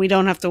 So we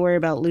don't have to worry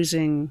about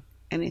losing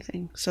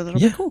anything. So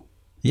that'll be cool.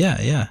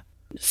 Yeah.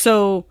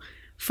 So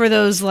for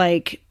those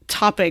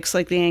topics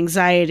like the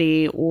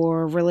anxiety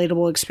or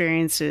relatable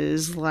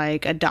experiences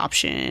like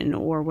adoption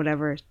or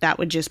whatever, that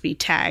would just be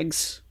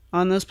tags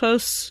on those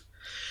posts.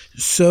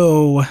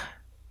 So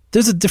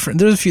there's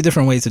a few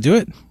different ways to do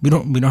it. We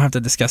don't have to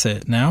discuss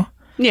it now.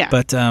 Yeah.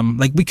 But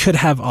we could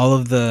have all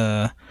of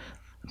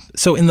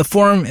so in the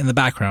forum in the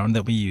background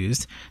that we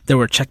used, there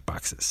were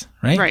checkboxes,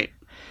 right? Right.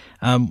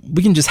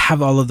 We can just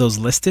have all of those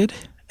listed,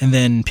 and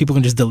then people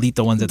can just delete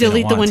the ones that they don't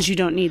want. Delete the ones you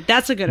don't need.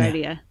 That's a good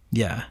idea.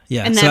 Yeah.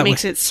 And that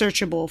makes it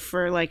searchable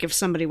for if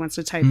somebody wants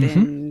to type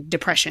in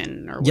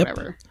depression or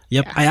whatever.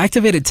 Yep. Yeah. I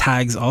activated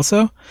tags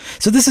also.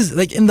 So this is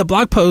in the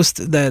blog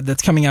post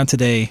that's coming out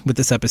today with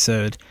this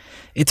episode,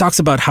 it talks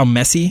about how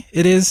messy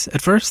it is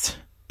at first,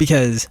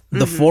 because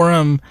the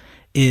forum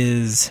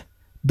is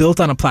built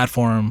on a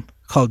platform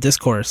called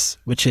Discourse,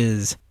 which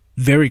is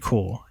very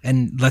cool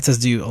and lets us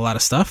do a lot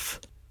of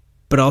stuff,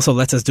 but also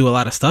lets us do a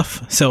lot of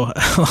stuff. So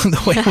along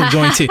the way,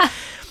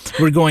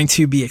 we're going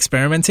to be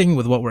experimenting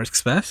with what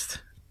works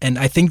best. And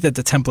I think that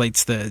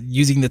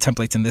using the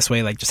templates in this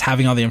way, just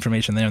having all the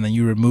information there and then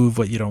you remove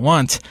what you don't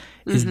want,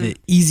 is the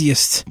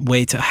easiest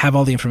way to have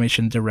all the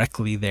information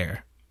directly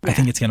there. Yeah. I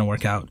think it's going to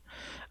work out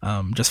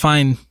just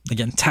fine.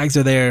 Again, tags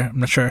are there. I'm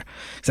not sure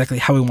exactly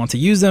how we want to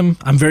use them.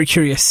 I'm very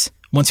curious,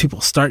 once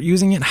people start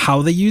using it,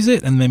 how they use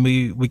it, and then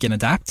we can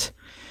adapt.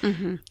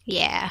 Mm-hmm.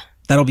 Yeah.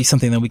 That'll be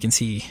something that we can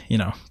see,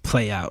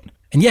 play out.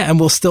 And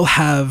we'll still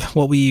have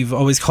what we've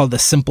always called the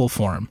simple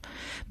form.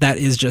 That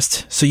is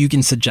just so you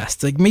can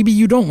suggest, maybe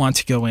you don't want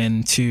to go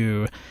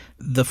into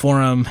the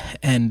forum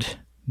and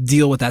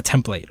deal with that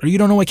template, or you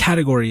don't know what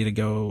category to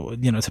go,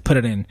 to put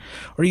it in,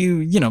 or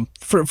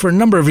for a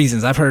number of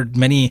reasons. I've heard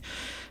many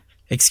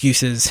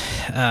excuses,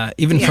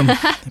 even from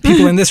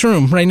people in this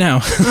room right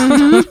now.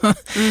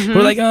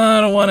 We're like, oh,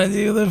 I don't want to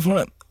do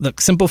the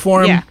simple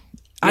form. Yeah.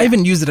 I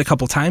even used it a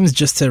couple times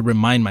just to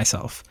remind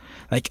myself,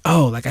 I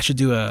should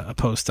do a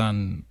post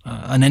on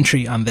an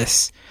entry on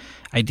this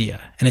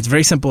idea. And it's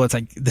very simple. It's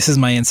this is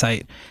my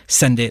insight,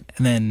 send it,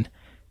 and then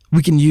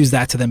we can use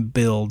that to then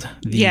build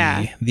the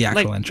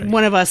actual entry.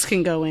 One of us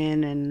can go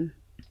in and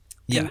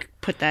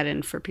put that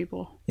in for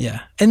people.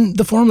 Yeah. And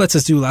the forum lets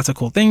us do lots of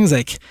cool things.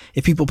 If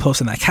people post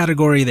in that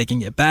category, they can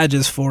get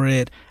badges for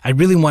it. I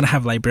really want to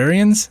have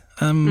librarians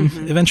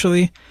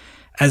eventually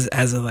as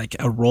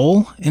a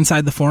role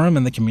inside the forum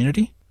and the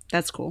community.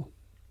 That's cool.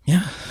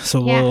 Yeah.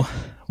 So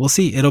we'll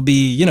see. It'll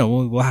be,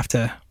 we'll have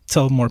to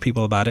tell more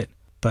people about it,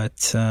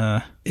 but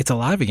it's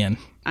alive again.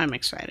 I'm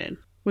excited.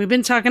 We've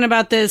been talking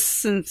about this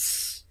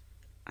since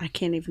I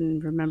can't even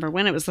remember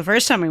when it was the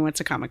first time we went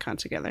to Comic-Con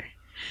together.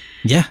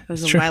 Yeah. It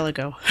was a while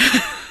ago.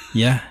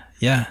 Yeah.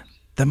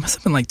 That must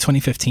have been like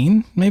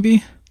 2015,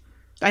 maybe?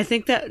 I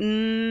think that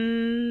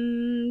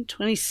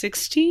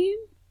 2016?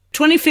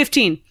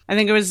 2015. I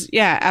think it was,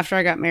 after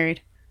I got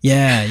married.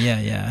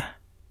 Yeah.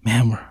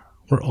 Man,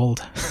 we're old.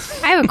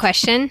 I have a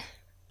question.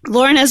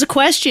 Lauren has a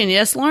question.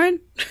 Yes, Lauren?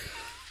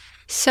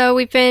 So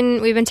we've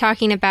been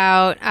talking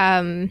about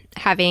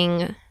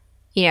having,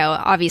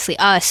 obviously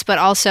us, but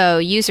also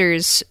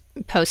users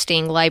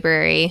posting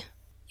library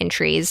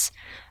entries.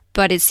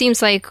 But it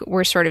seems like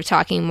we're sort of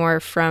talking more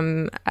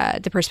from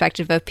the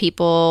perspective of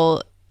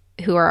people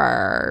who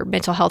are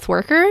mental health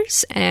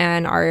workers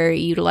and are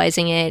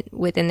utilizing it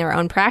within their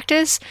own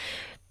practice.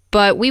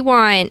 But we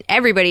want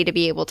everybody to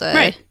be able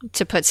to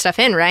put stuff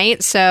in,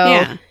 right? So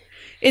yeah.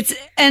 It's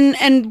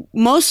and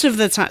most of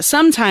the time,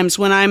 sometimes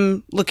when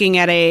I'm looking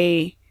at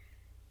a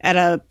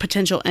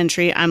potential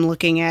entry, I'm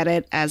looking at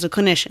it as a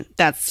clinician.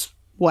 That's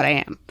what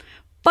I am.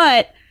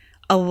 But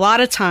a lot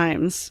of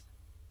times,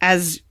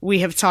 as we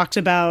have talked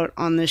about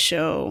on this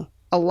show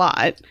a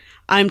lot,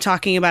 I'm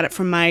talking about it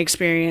from my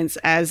experience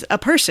as a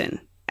person,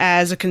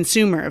 as a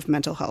consumer of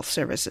mental health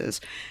services,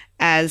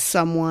 as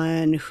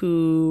someone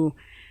who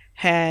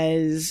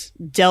has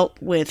dealt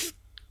with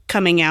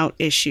coming out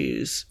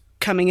issues,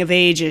 coming of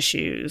age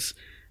issues,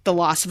 the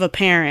loss of a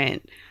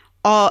parent,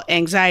 all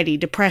anxiety,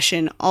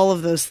 depression, all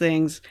of those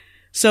things.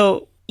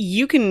 So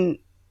you can,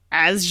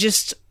 as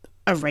just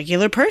a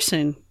regular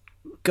person,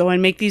 go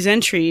and make these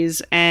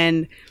entries,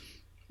 and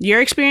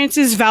your experience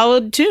is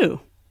valid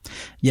too.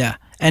 Yeah.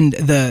 And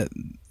the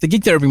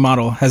geek therapy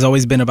model has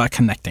always been about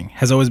connecting,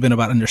 has always been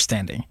about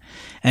understanding.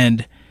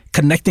 And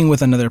connecting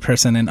with another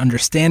person and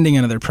understanding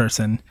another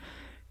person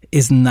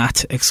is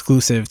not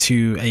exclusive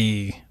to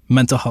a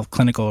mental health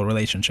clinical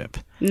relationship.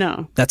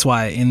 No. That's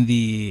why in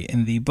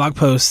the blog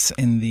posts,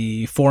 in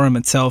the forum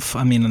itself,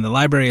 in the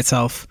library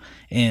itself,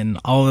 in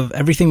all of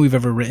everything we've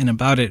ever written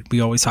about it,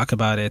 we always talk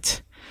about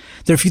it.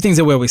 There are a few things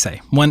that we always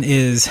say. One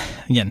is,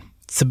 again,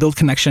 to build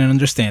connection and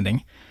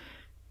understanding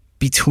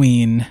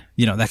between,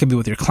 that could be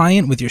with your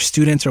client, with your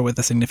students, or with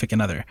a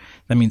significant other.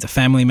 That means a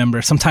family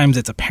member. Sometimes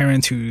it's a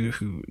parent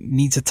who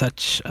needs to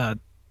touch a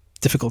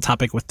difficult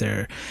topic with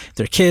their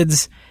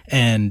kids,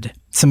 and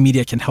some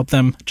media can help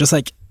them, just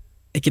like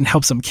it can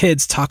help some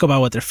kids talk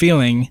about what they're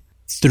feeling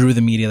through the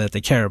media that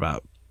they care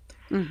about.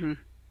 Mm-hmm.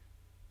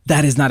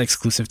 That is not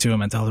exclusive to a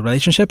mental health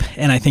relationship.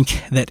 And I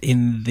think that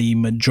in the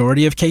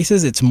majority of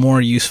cases, it's more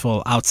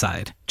useful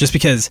outside, just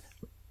because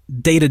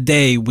day to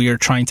day, we are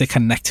trying to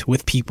connect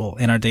with people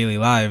in our daily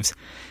lives,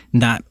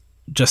 not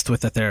just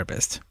with a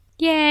therapist.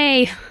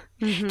 Yay.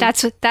 Mm-hmm.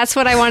 That's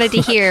what I wanted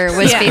to hear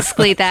was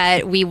basically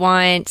that we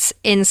want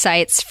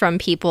insights from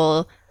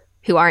people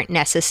who aren't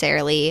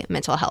necessarily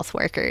mental health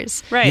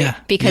workers. Right. Yeah.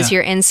 Because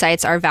your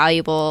insights are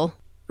valuable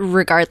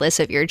regardless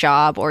of your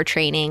job or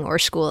training or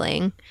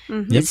schooling.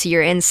 Mm-hmm. Yep.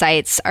 Your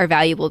insights are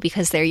valuable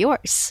because they're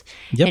yours.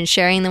 Yep. And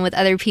sharing them with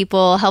other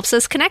people helps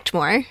us connect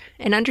more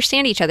and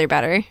understand each other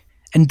better.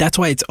 And that's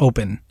why it's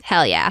open.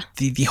 Hell yeah.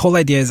 The whole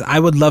idea is, I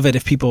would love it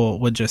if people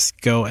would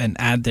just go and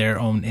add their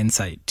own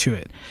insight to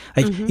it.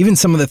 Like even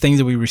some of the things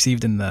that we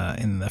received in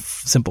the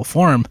simple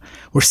forum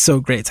were so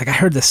great. It's like, I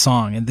heard this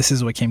song and this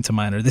is what came to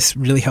mind, or this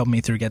really helped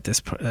me through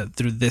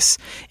this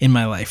in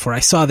my life, or I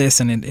saw this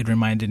and it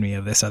reminded me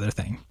of this other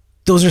thing.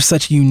 Those are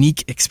such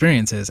unique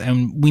experiences,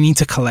 and we need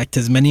to collect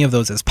as many of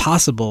those as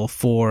possible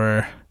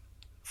for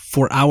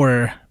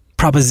our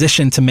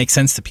proposition to make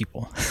sense to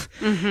people.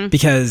 Mm-hmm.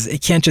 Because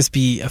it can't just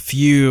be a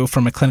few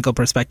from a clinical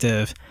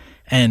perspective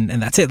and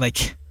that's it.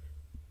 Like,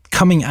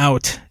 coming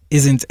out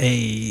isn't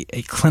a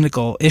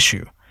clinical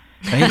issue,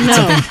 right?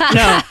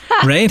 No.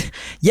 Right?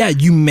 Yeah,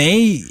 you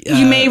may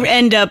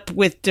end up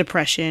with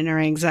depression or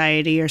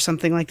anxiety or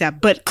something like that,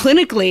 but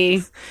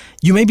clinically,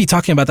 you may be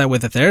talking about that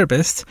with a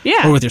therapist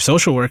or with your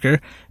social worker,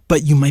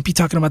 but you might be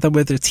talking about that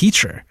with a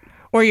teacher.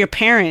 Or your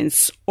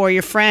parents, or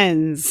your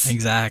friends.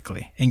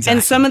 Exactly.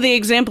 And some of the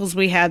examples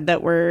we had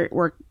that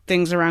were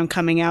things around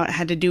coming out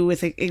had to do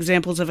with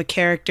examples of a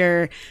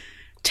character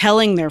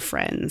telling their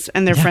friends,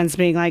 and their friends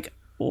being like,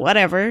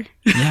 whatever.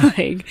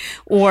 Yeah.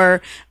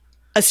 Or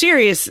a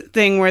serious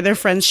thing where their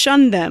friends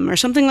shunned them, or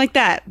something like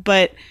that.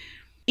 But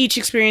each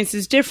experience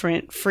is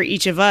different for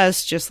each of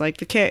us, just like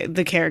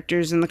the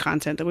characters and the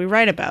content that we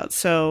write about.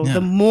 So the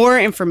more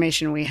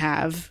information we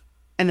have,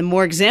 and the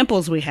more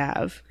examples we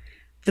have,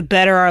 the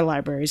better our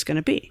library is going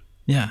to be.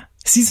 Yeah.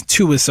 Season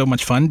 2 was so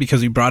much fun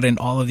because we brought in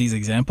all of these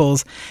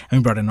examples and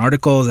we brought in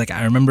articles. Like,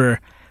 I remember,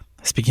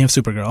 speaking of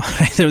Supergirl,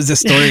 there was this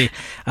story.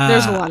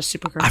 There's a lot of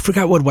Supergirl. I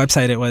forgot what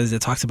website it was.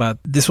 It talked about,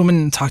 this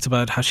woman talked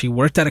about how she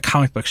worked at a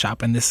comic book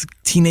shop, and this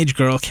teenage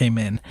girl came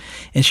in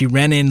and she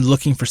ran in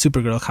looking for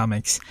Supergirl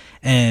comics.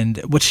 And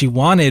what she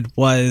wanted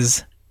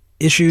was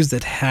issues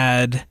that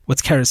had,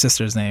 what's Kara's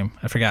sister's name?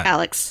 I forgot.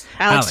 Alex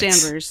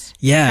Danvers.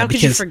 Yeah. How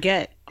could you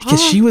forget?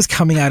 Because she was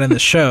coming out in the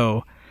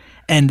show,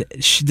 and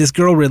this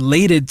girl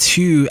related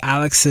to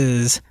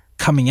Alex's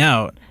coming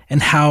out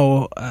and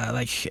how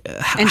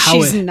And how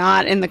she's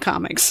not in the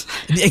comics.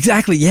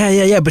 exactly.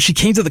 Yeah. But she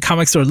came to the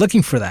comic store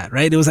looking for that,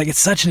 right? It was like, it's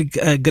such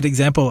a good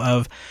example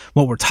of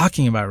what we're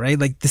talking about, right?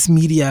 Like, this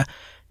media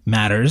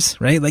matters,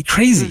 right? Like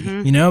crazy,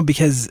 you know,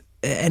 because,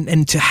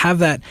 and to have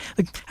that,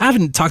 like, I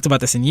haven't talked about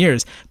this in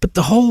years, but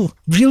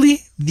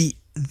the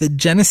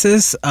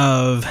genesis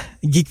of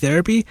Geek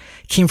Therapy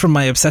came from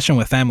my obsession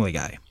with Family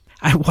Guy.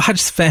 I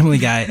watched Family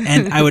Guy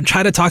and I would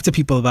try to talk to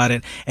people about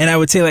it, and I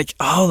would say like,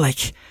 oh,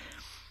 like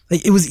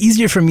it was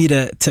easier for me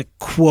to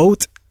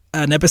quote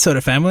an episode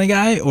of Family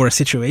Guy or a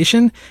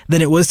situation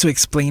than it was to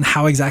explain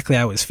how exactly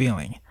I was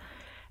feeling.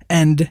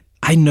 And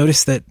I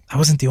noticed that I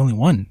wasn't the only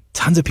one.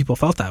 Tons of people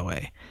felt that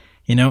way,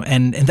 you know,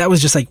 and that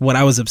was just like what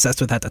I was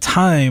obsessed with at the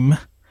time.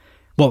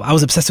 Well, I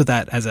was obsessed with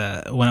that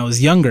when I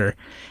was younger,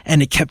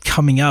 and it kept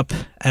coming up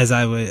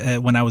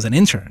when I was an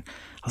intern.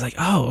 I was like,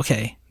 oh,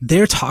 okay,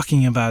 they're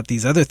talking about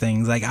these other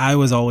things. Like, I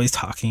was always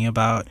talking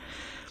about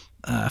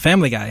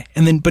Family Guy,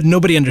 but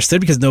nobody understood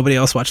because nobody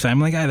else watched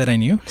Family Guy that I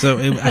knew. So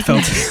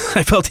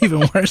I felt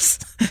even worse.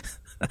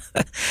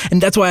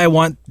 And that's why I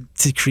want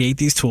to create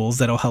these tools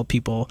that'll help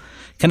people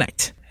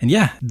connect. And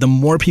yeah, the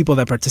more people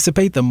that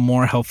participate, the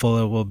more helpful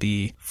it will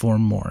be for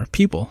more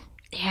people.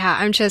 Yeah,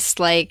 I'm just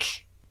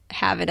like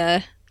having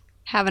a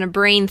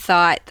brain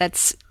thought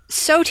that's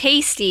so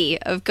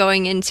tasty of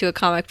going into a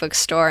comic book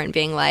store and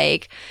being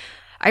like,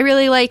 I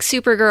really like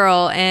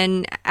Supergirl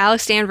and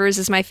Alex Danvers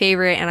is my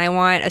favorite and I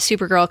want a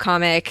Supergirl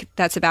comic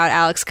that's about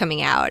Alex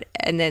coming out.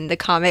 And then the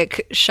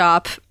comic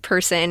shop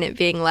person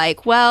being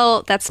like,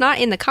 well, that's not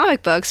in the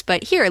comic books,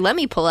 but here, let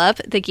me pull up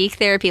the Geek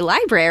Therapy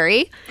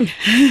library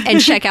and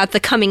check out the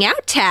coming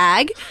out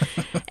tag.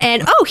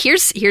 And oh,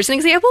 here's an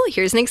example.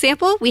 Here's an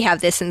example. We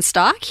have this in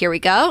stock. Here we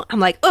go. I'm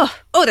like, oh,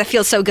 that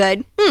feels so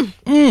good.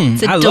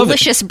 It's a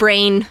delicious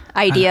brain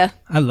idea.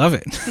 I love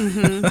it.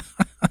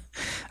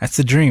 That's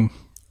the dream.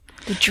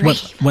 The dream.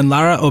 When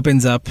Lara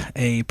opens up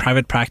a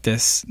private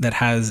practice that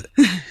has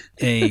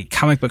a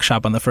comic book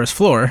shop on the first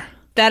floor.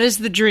 That is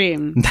the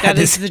dream. That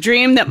is the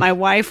dream that my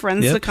wife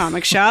runs the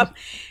comic shop.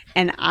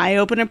 And I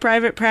open a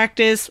private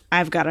practice.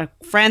 I've got a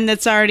friend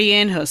that's already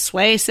in.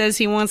 Josue says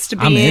he wants to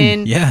be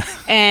in. Yeah.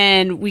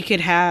 And we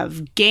could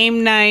have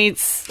game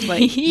nights,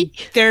 like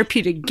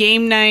therapeutic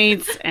game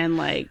nights. And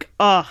like,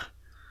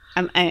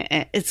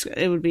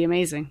 it would be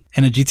amazing.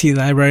 And a GT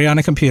library on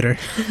a computer.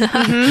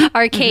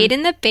 Arcade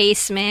in the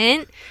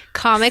basement.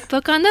 Comic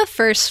book on the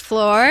first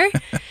floor.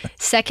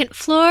 Second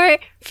floor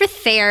for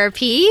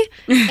therapy.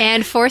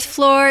 And fourth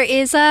floor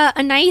is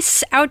a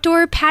nice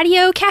outdoor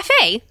patio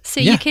cafe.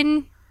 So you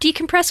can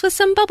decompress with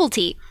some bubble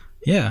tea.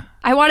 Yeah.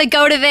 I want to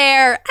go to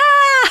there.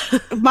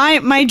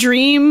 My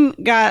dream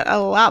got a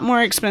lot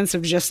more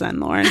expensive just then,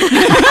 Lauren. I know,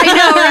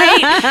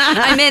 right?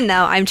 I'm in,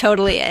 though. I'm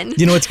totally in.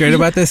 You know what's great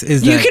about this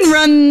is you can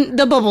run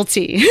the bubble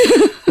tea.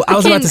 Well, I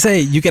was about to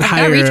say, you could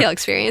hire retail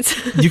experience.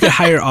 You could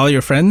hire all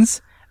your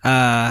friends.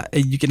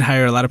 You can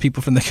hire a lot of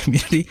people from the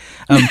community.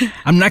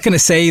 I'm not going to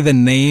say the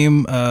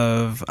name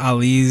of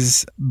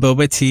Ali's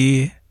boba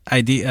tea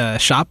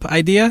shop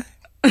idea.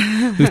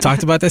 We've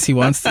talked about this. He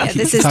wants to.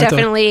 This is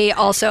definitely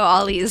also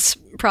Ali's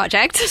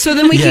project. So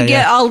then we could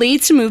get Ali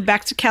to move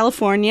back to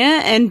California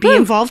and be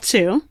involved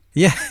too.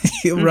 Yeah,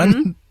 he'll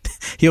run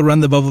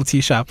the bubble tea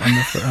shop on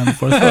the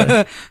fourth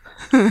floor.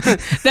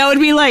 That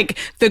would be like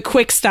the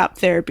quick stop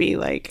therapy,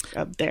 like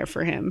up there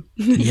for him.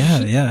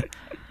 Yeah.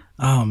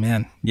 Oh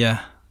man,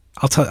 yeah.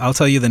 I'll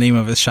tell you the name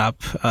of his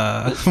shop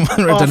when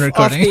we're done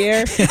recording. Off the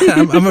air.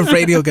 I'm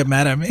afraid he'll get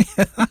mad at me.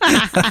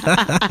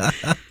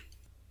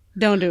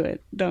 Don't do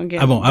it. Don't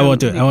get. I won't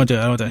do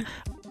it.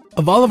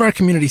 Of all of our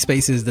community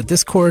spaces, the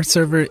Discord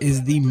server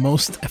is the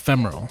most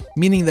ephemeral,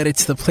 meaning that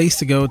it's the place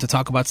to go to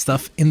talk about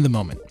stuff in the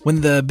moment. When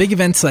the big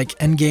events like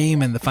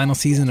Endgame and the final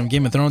season of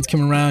Game of Thrones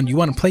come around, you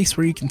want a place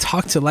where you can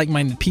talk to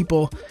like-minded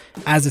people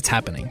as it's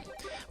happening.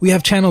 We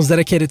have channels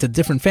dedicated to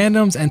different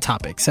fandoms and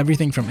topics,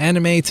 everything from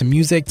anime to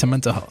music to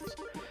mental health.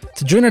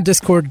 To join our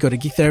Discord, go to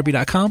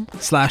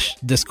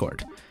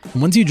geektherapy.com/Discord.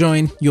 And once you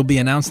join, you'll be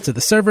announced to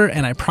the server,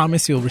 and I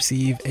promise you'll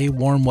receive a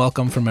warm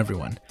welcome from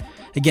everyone.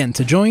 Again,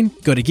 to join,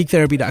 go to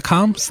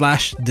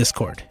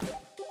geektherapy.com/Discord.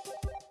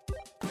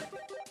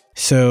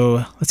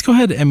 So let's go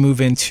ahead and move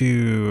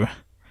into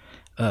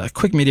a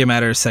quick Media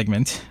Matters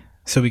segment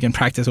so we can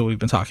practice what we've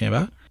been talking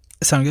about.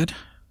 Sound good?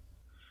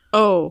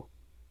 Oh,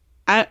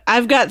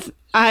 I've got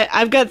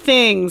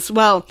things.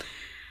 Well,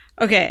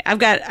 okay, I've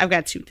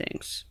got two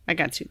things. I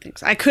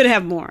could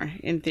have more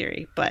in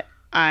theory, but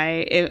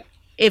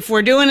if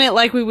we're doing it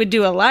like we would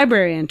do a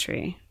library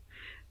entry,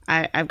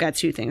 I've got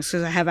two things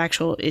because I have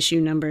actual issue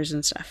numbers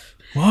and stuff.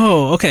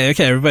 Whoa, okay.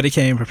 Everybody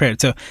came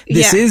prepared. So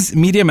this is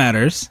Media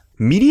Matters.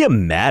 Media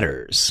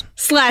Matters.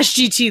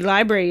 /GT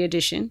Library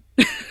Edition.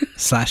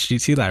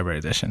 /GT Library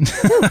Edition.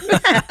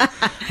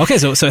 Okay,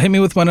 so hit me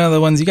with one of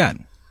the ones you got.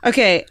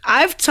 Okay,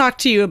 I've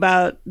talked to you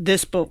about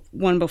this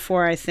one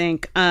before, I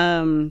think.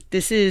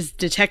 This is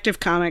Detective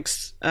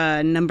Comics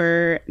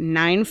number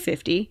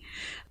 950.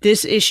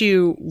 This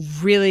issue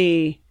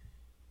really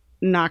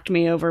knocked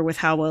me over with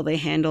how well they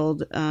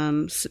handled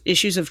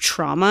issues of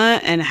trauma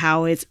and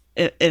how it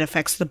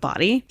affects the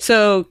body.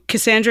 So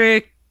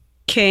Cassandra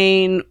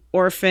Cain,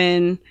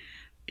 orphan,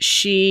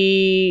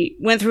 she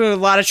went through a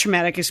lot of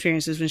traumatic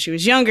experiences when she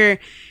was younger,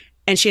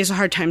 and she has a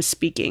hard time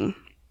speaking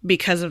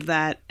because of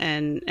that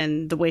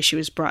and the way she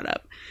was brought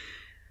up.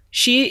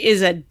 She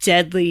is a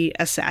deadly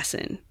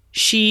assassin.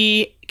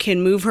 She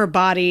can move her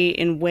body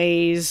in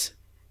ways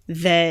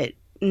that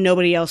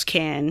nobody else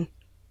can.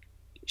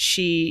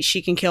 She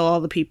can kill all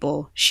the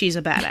people. She's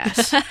a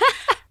badass.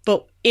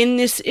 But in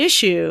this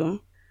issue,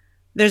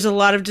 there's a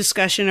lot of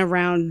discussion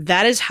around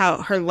that is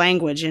how her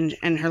language, and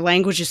her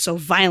language is so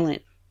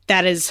violent.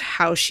 That is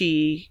how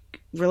she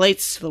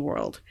relates to the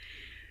world.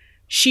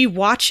 She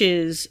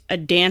watches a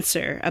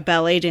dancer, a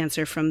ballet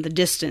dancer from the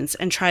distance,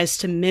 and tries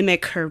to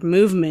mimic her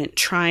movement,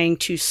 trying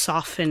to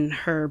soften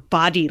her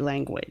body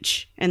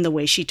language and the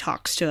way she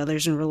talks to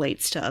others and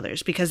relates to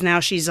others. Because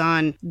now she's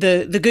on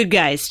the good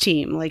guys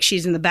team, like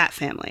she's in the Bat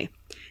family.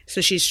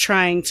 So she's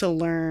trying to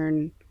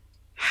learn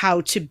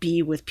how to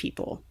be with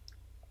people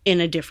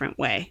in a different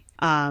way.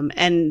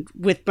 And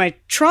with my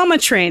trauma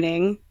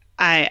training,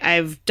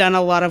 I've done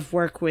a lot of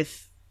work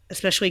with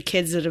especially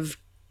kids that have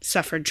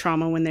suffered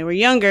trauma when they were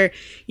younger.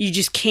 You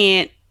just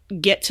can't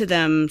get to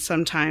them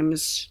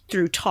sometimes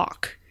through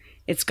talk.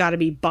 It's got to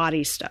be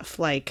body stuff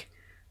like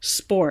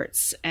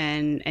sports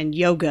and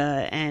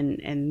yoga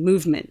and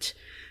movement.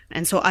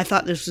 And so I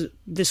thought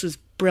this was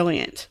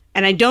brilliant.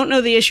 And I don't know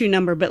the issue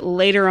number, but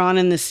later on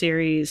in the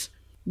series,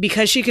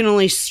 because she can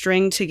only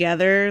string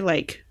together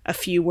like a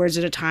few words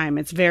at a time,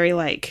 it's very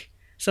like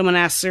someone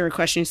asks her a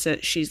question, so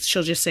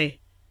she'll just say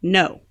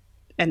no,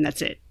 and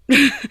that's it.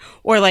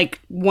 Or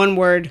like one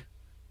word,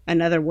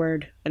 another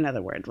word,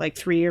 like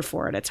 3 or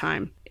 4 at a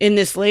time. In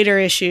this later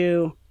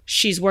issue,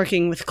 she's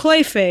working with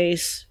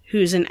Clayface,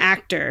 who's an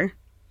actor,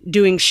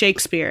 doing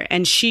Shakespeare.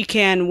 And she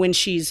can, when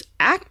she's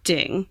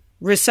acting,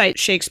 recite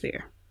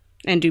Shakespeare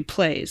and do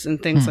plays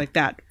and things like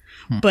that.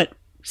 But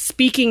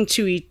speaking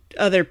to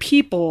other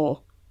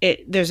people,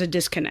 there's a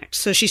disconnect.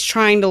 So she's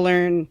trying to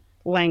learn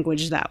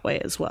language that way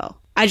as well.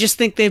 I just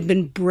think they've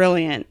been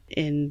brilliant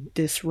in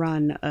this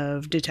run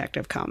of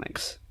Detective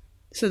Comics.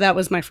 So that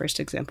was my first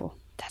example.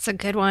 That's a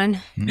good one.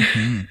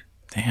 Mm-hmm.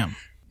 Damn.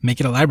 Make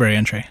it a library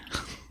entry.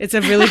 It's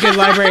a really good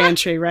library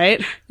entry,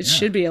 right? It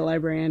should be a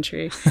library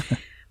entry.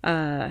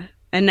 And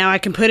now I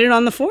can put it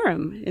on the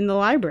forum in the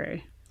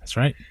library. That's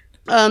right.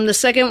 The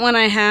second one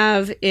I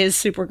have is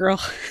Supergirl.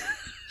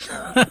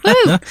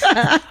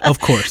 Of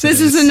course. This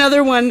is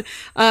another one.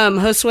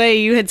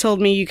 Josue, you had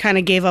told me you kind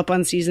of gave up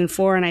on season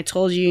 4, and I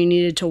told you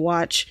needed to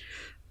watch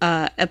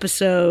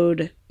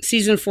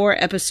season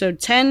 4, episode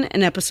 10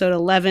 and episode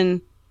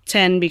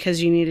 11:10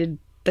 because you needed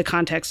the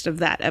context of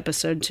that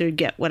episode to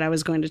get what I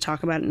was going to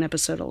talk about in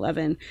episode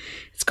 11.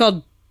 It's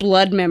called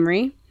Blood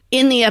Memory.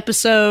 In the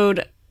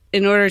episode,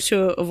 in order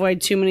to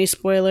avoid too many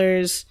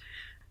spoilers,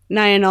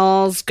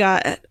 Nyanal's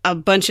got a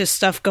bunch of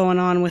stuff going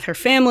on with her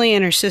family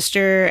and her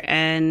sister,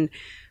 and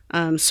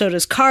so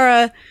does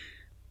Kara,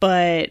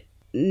 but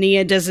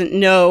Nia doesn't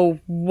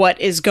know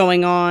what is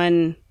going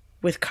on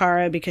with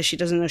Kara because she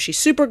doesn't know she's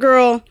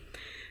Supergirl.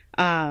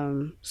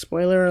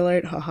 Spoiler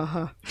alert, ha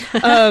ha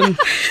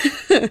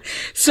ha.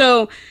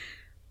 So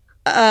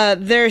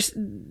there's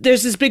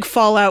this big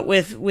fallout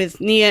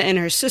with Nia and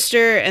her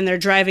sister, and they're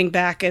driving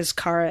back as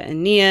Kara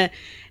and Nia.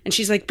 And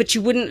she's like, but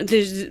you wouldn't,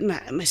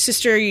 my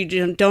sister, you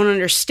don't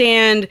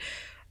understand.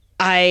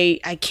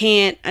 I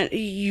can't,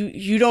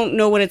 you don't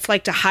know what it's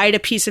like to hide a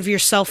piece of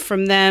yourself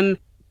from them.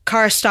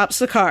 Kara stops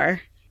the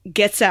car,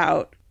 gets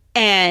out,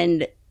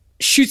 and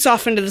shoots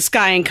off into the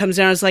sky and comes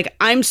down and is like,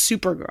 I'm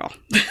Supergirl.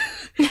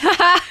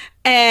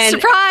 And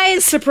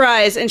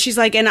surprise. And she's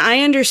like, and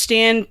I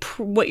understand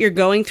what you're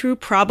going through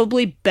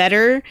probably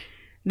better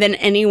than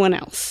anyone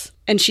else.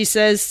 And she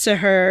says to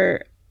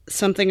her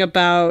something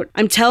about,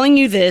 I'm telling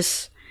you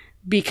this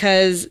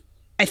because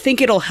I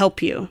think it'll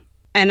help you.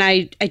 And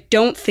I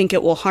don't think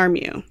it will harm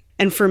you.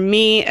 And for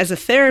me as a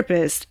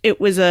therapist, it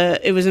was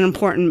an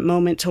important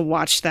moment to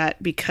watch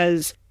that,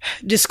 because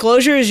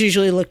disclosure is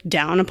usually looked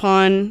down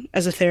upon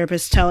as a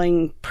therapist,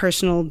 telling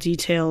personal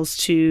details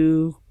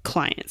to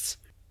clients.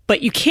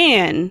 But you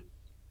can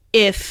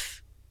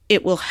if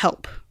it will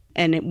help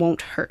and it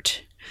won't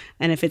hurt,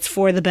 and if it's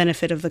for the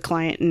benefit of the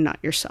client and not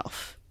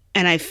yourself.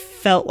 And I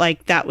felt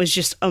like that was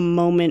just a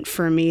moment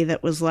for me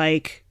that was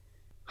like,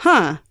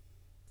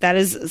 that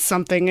is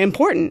something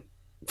important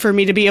for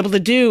me to be able to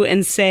do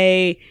and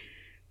say,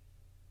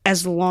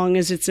 as long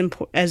as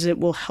as it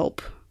will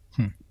help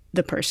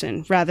the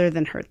person rather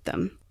than hurt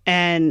them.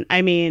 And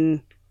I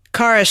mean,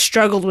 Kara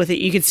struggled with it.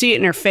 You could see it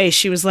in her face.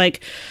 She was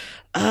like,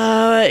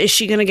 is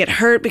she going to get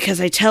hurt because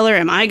I tell her?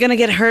 Am I going to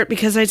get hurt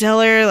because I tell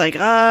her? Like,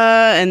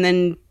 and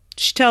then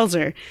she tells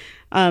her.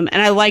 And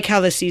I like how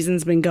the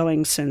season's been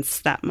going since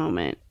that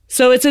moment.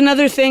 So it's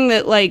another thing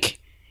that, like,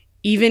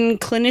 even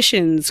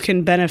clinicians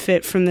can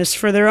benefit from this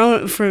for their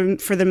own,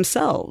 for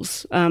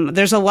themselves.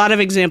 There's a lot of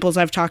examples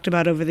I've talked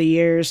about over the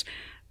years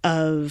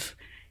of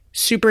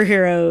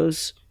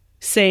superheroes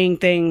saying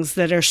things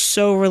that are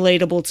so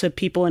relatable to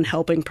people in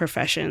helping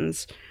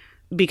professions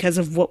because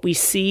of what we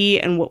see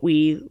and what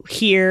we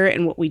hear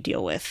and what we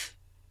deal with.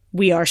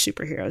 We are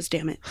superheroes,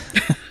 damn it.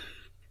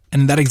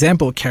 And in that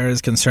example,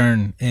 Kara's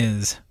concern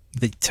is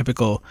the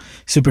typical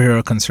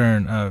superhero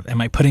concern of, am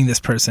I putting this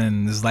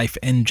person's life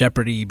in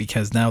jeopardy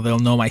because now they'll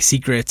know my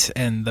secret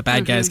and the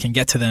bad guys can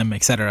get to them,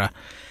 etc.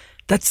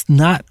 That's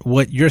not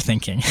what you're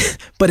thinking,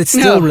 but it's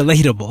still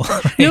relatable.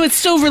 Right? No, it's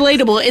still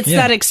relatable. It's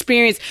that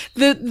experience.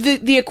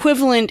 The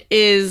equivalent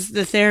is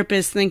the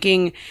therapist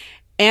thinking,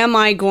 am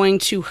I going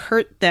to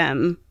hurt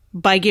them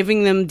by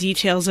giving them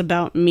details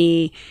about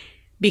me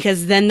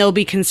because then they'll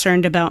be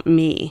concerned about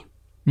me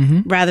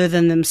rather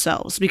than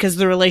themselves, because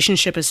the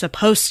relationship is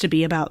supposed to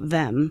be about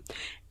them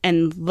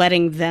and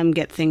letting them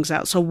get things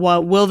out. So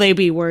what will they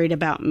be worried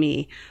about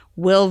me?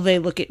 Will they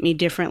look at me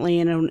differently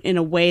in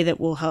a way that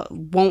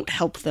won't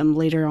help them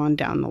later on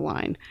down the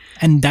line?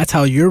 And that's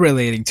how you're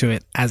relating to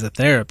it as a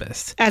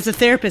therapist. As a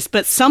therapist,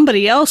 but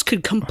somebody else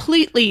could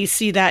completely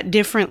see that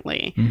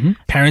differently.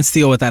 Parents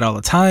deal with that all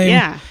the time.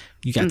 Yeah.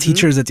 You got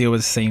teachers that deal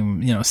with the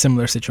same,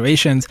 similar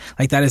situations.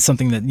 Like that is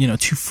something that,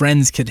 two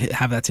friends could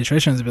have that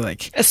situation and be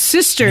like,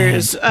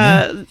 sisters,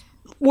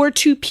 or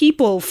two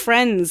people,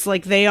 friends,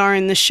 like they are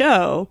in the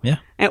show,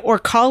 or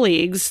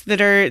colleagues that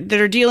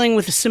are dealing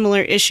with similar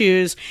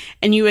issues,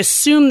 and you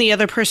assume the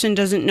other person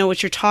doesn't know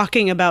what you're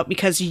talking about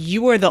because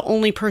you are the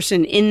only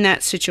person in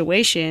that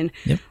situation,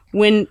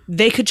 when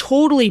they could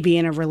totally be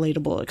in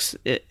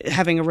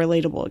having a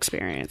relatable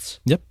experience.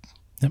 Yep.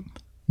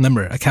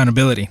 Remember,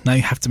 accountability. Now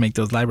you have to make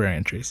those library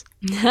entries.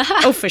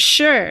 Oh, for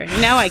sure.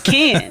 Now I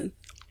can.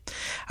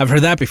 I've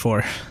heard that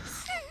before.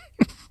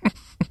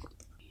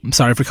 I'm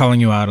sorry for calling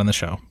you out on the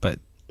show, but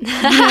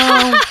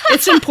no,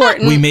 it's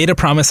important. We made a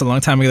promise a long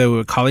time ago that we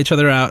would call each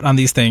other out on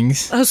these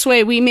things. Oh,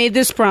 Sway, we made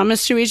this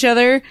promise to each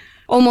other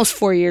almost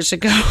 4 years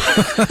ago.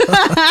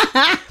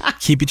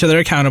 Keep each other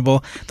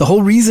accountable. The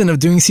whole reason of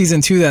doing season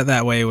 2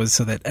 that way was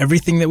so that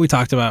everything that we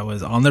talked about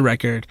was on the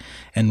record,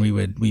 and we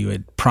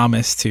would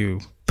promise to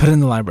put it in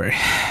the library.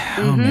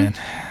 Oh, man.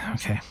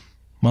 Okay.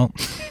 Well.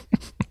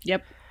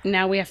 Yep.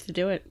 Now we have to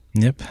do it.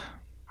 Yep. All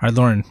right,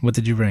 Lauren, what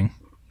did you bring?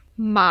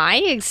 My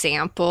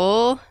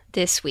example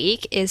this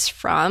week is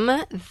from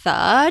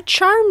the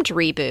Charmed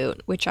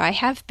reboot, which I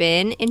have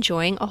been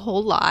enjoying a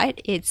whole lot.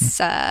 It's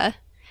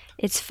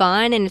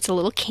fun and it's a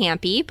little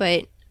campy,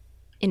 but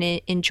in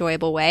an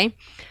enjoyable way.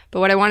 But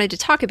what I wanted to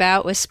talk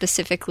about was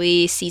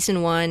specifically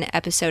season 1,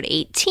 episode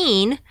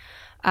 18.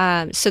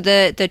 So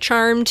the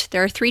Charmed,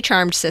 there are 3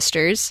 Charmed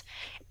sisters,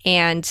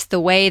 and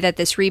the way that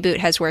this reboot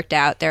has worked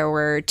out, there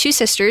were 2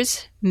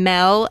 sisters,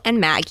 Mel and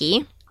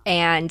Maggie.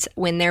 And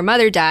when their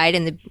mother died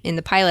in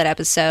the pilot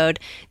episode,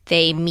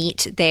 they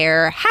meet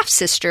their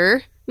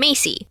half-sister,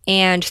 Macy.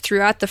 And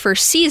throughout the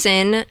first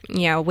season,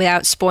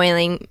 without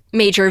spoiling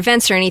major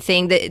events or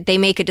anything, they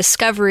make a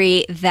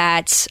discovery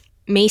that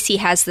Macy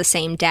has the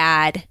same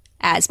dad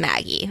as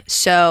Maggie.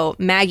 So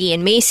Maggie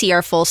and Macy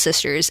are full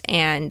sisters,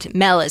 and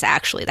Mel is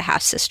actually the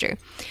half-sister.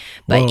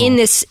 But in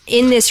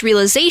this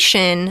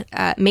realization,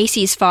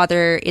 Macy's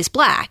father is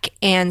black,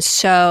 and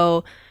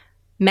so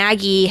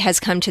Maggie has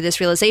come to this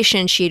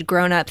realization. She had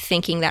grown up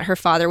thinking that her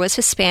father was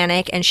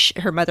Hispanic and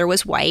her mother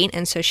was white,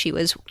 and so she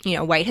was,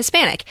 white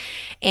Hispanic.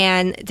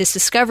 And this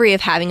discovery of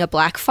having a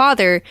black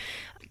father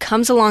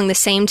comes along the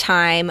same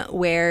time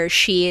where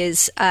she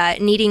is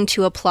needing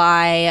to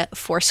apply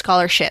for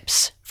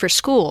scholarships for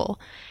school.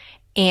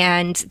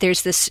 And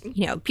there's this,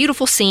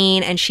 beautiful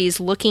scene, and she's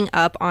looking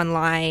up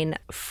online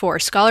for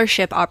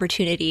scholarship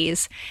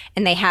opportunities,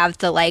 and they have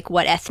the,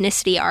 what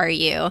ethnicity are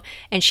you?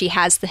 And she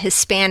has the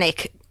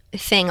Hispanic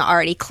thing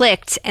already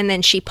clicked, and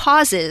then she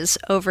pauses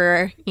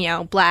over,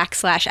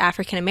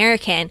 Black/African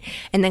American,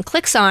 and then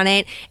clicks on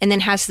it, and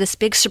then has this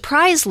big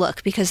surprise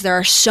look because there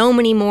are so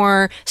many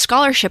more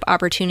scholarship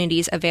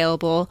opportunities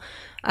available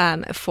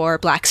for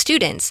Black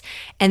students.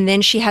 And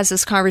then she has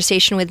this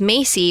conversation with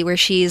Macy where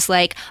she's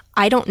like,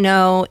 I don't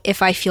know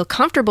if I feel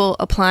comfortable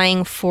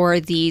applying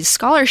for these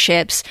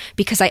scholarships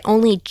because I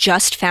only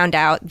just found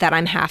out that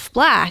I'm half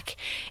Black.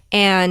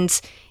 And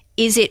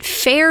is it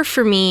fair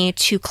for me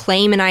to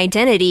claim an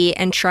identity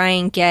and try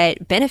and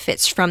get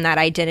benefits from that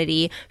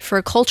identity for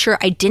a culture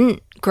I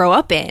didn't grow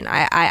up in?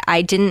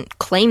 I didn't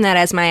claim that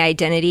as my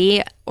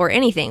identity or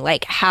anything.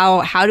 Like,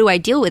 how do I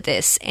deal with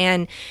this?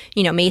 And,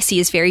 Macy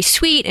is very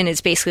sweet and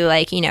is basically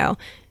like,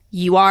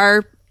 you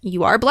are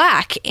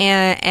Black,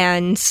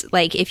 and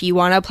like, if you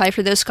want to apply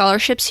for those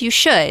scholarships, you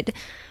should,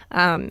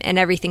 and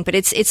everything. But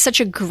it's such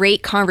a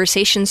great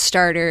conversation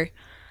starter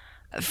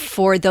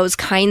for those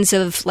kinds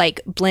of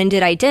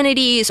blended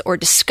identities or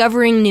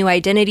discovering new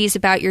identities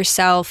about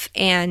yourself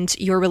and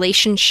your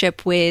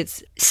relationship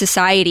with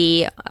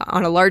society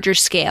on a larger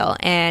scale,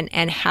 and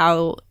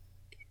how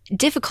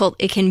difficult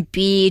it can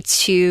be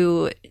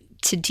to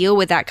deal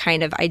with that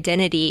kind of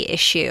identity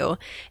issue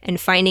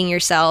and finding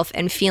yourself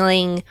and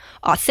feeling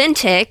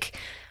authentic,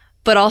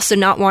 but also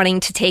not wanting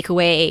to take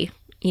away,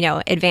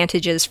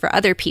 advantages for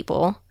other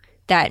people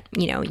that,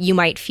 you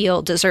might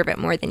feel deserve it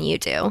more than you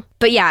do.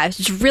 But yeah,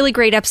 it's a really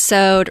great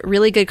episode,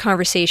 really good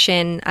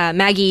conversation.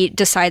 Maggie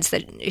decides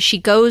that she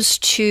goes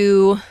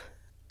to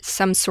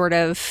some sort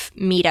of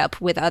meetup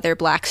with other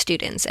Black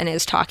students and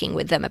is talking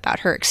with them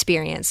about her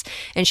experience.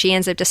 And she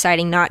ends up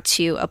deciding not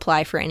to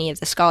apply for any of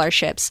the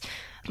scholarships.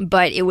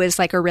 But it was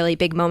like a really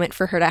big moment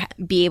for her to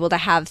be able to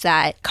have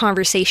that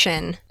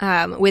conversation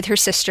with her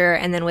sister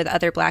and then with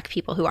other Black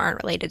people who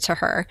aren't related to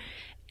her,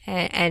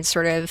 and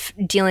sort of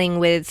dealing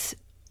with,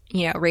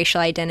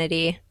 racial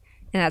identity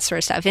and that sort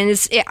of stuff. And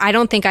I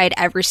don't think I'd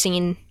ever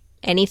seen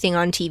anything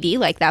on TV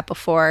like that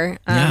before.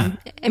 I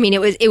mean,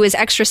 it was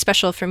extra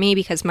special for me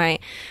because my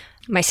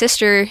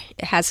sister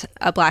has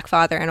a Black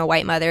father and a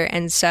white mother,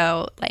 and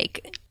so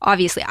like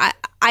obviously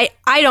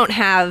I don't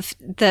have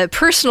the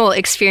personal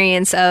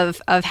experience of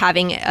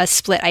having a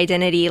split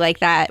identity like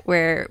that,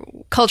 where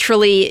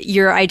culturally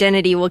your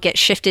identity will get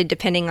shifted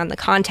depending on the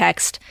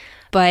context.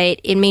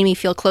 But it made me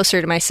feel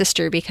closer to my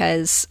sister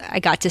because I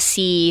got to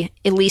see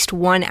at least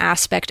one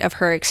aspect of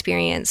her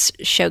experience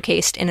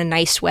showcased in a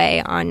nice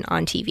way on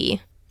TV.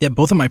 Yeah,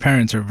 both of my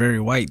parents are very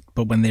white,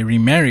 but when they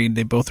remarried,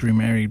 they both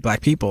remarried Black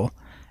people.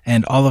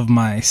 And all of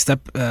my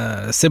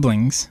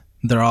siblings,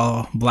 they're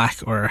all Black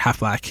or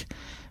half Black,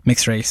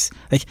 mixed race.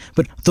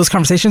 But those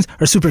conversations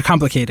are super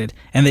complicated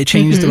and they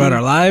change throughout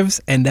our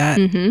lives. And that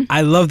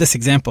I love this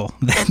example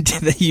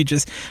that you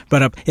just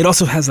brought up. It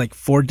also has like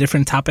 4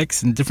 different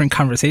topics and different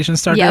conversation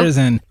starters.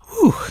 Yep. And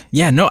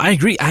I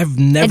agree. I've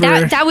never.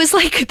 And that was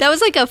like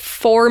a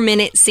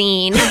 4-minute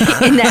scene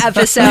in the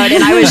episode,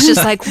 and I was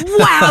just like,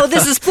 wow,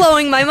 this is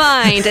blowing my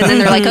mind. And then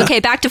they're like, okay,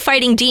 back to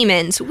fighting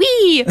demons.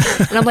 Wee!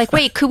 And I'm like,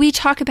 wait, could we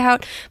talk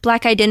about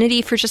Black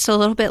identity for just a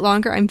little bit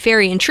longer? I'm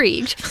very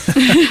intrigued.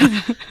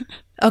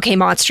 Okay,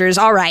 monsters,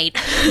 all right.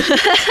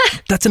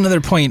 That's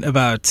another point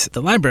about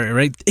the library,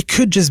 right? It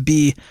could just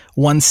be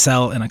one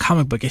cell in a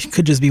comic book. It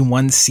could just be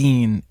one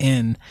scene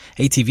in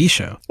a TV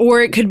show.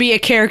 Or it could be a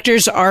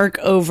character's arc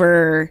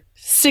over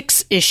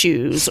 6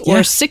 issues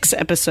or 6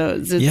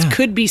 episodes. It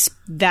could be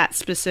that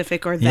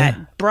specific or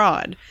that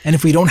broad. And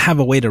if we don't have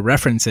a way to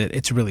reference it,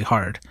 it's really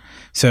hard.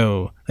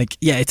 So,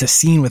 it's a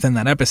scene within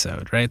that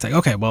episode, right? It's like,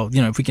 okay, well,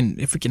 if we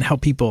can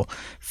help people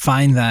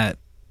find that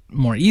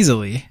more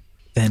easily,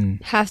 then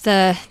have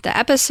the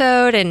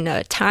episode and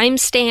a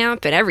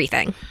timestamp and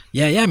everything.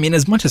 Yeah. I mean,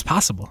 as much as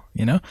possible,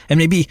 and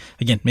maybe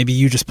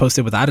you just post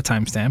it without a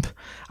timestamp.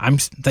 I'm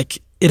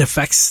like, it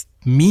affects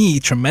me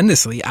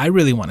tremendously. I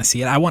really want to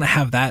see it. I want to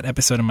have that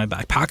episode in my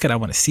back pocket. I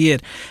want to see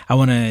it. I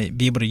want to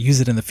be able to use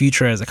it in the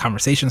future as a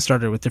conversation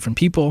starter with different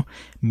people,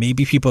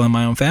 maybe people in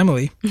my own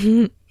family.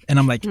 And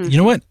I'm like, you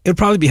know what? It would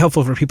probably be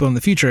helpful for people in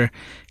the future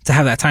to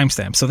have that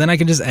timestamp. So then I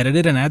can just edit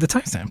it and add the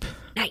timestamp.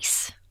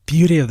 Nice.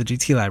 Beauty of the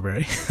GT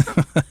library.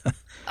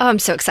 Oh, I'm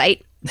so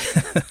excited.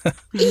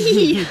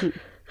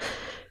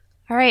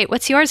 All right.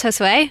 What's yours,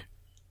 Josue?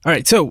 All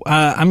right. So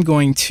I'm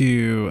going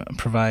to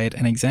provide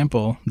an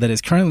example that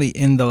is currently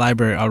in the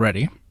library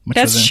already.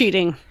 That's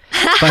cheating.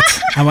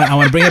 But I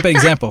want to bring up an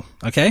example.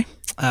 Okay.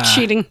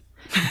 Cheating.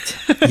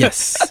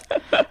 Yes.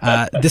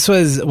 This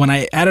was, when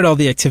I added all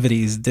the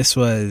activities, this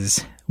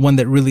was one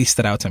that really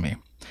stood out to me.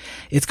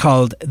 It's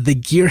called The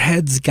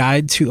Gearhead's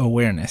Guide to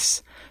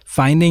Awareness: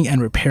 Finding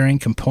and Repairing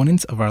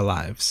Components of Our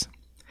Lives.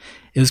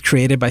 It was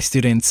created by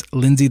students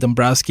Lindsay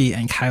Dombrowski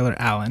and Kyler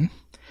Allen.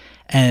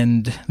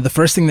 And the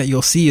first thing that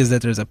you'll see is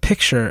that there's a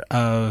picture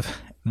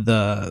of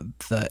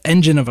the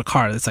engine of a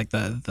car. It's like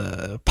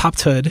the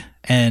popped hood,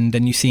 and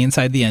then you see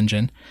inside the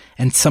engine,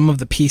 and some of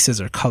the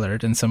pieces are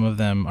colored and some of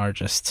them are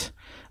just,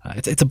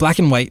 it's a black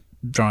and white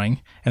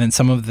drawing, and then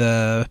some of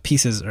the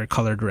pieces are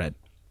colored red.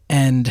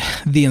 And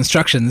the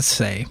instructions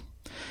say,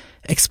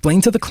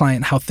 explain to the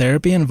client how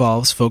therapy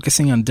involves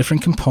focusing on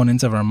different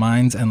components of our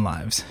minds and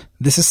lives.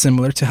 This is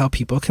similar to how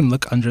people can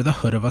look under the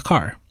hood of a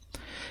car.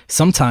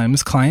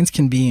 Sometimes clients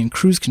can be in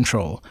cruise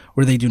control,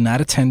 where they do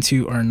not attend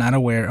to or are not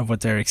aware of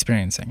what they're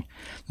experiencing.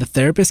 The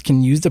therapist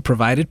can use the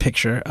provided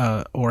picture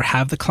or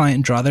have the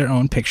client draw their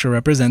own picture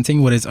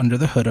representing what is under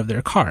the hood of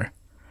their car.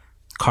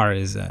 Car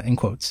is in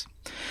quotes.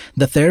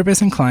 The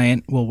therapist and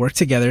client will work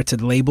together to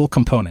label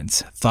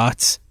components,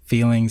 thoughts,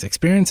 feelings,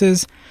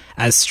 experiences,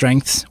 as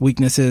strengths,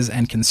 weaknesses,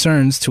 and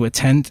concerns to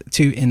attend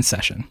to in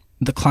session.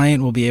 The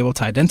client will be able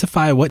to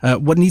identify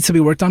what needs to be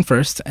worked on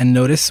first and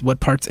notice what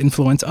parts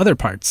influence other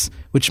parts,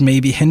 which may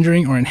be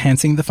hindering or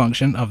enhancing the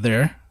function of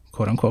their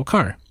quote-unquote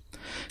car.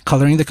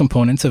 Coloring the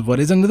components of what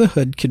is under the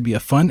hood could be a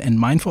fun and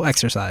mindful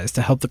exercise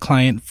to help the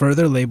client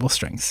further label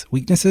strengths,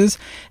 weaknesses,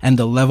 and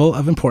the level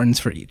of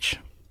importance for each.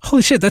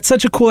 Holy shit, that's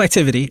such a cool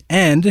activity.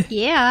 And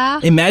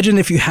imagine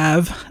if you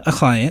have a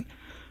client,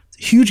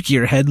 huge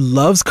gearhead,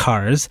 loves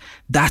cars,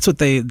 that's what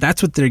they're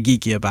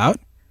geeky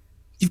about.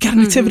 You've got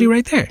an activity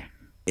right there.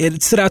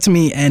 It stood out to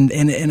me, and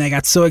I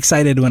got so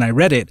excited when I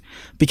read it,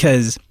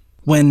 because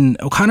when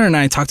O'Connor and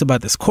I talked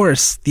about this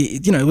course,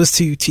 it was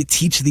to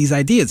teach these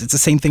ideas. It's the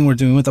same thing we're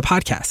doing with the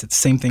podcast. It's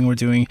the same thing we're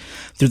doing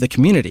through the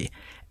community.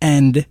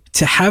 And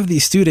to have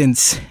these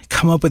students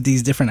come up with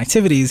these different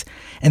activities.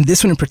 And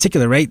this one in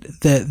particular, right?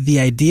 The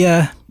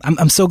idea,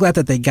 I'm so glad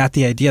that they got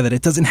the idea that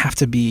it doesn't have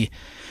to be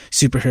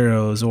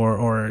superheroes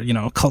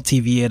or cult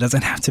TV. It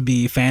doesn't have to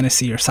be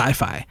fantasy or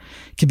sci-fi.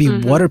 It could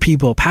be what are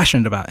people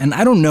passionate about? And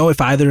I don't know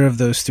if either of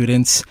those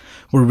students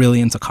were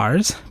really into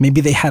cars.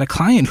 Maybe they had a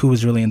client who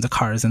was really into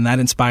cars and that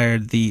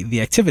inspired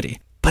the activity.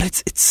 But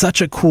it's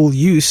such a cool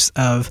use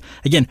of,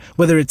 again,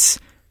 whether it's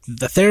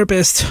the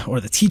therapist or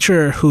the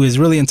teacher who is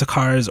really into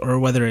cars or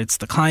whether it's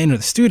the client or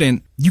the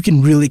student, you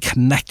can really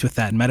connect with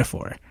that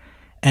metaphor.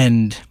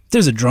 And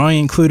there's a drawing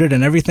included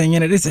and everything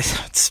in it.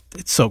 It's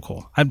so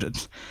cool.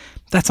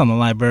 That's on the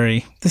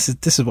library. This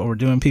is what we're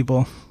doing,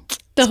 people.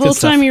 The whole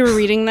time you were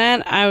reading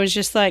that, I was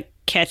just like,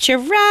 catch a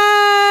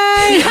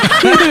ride.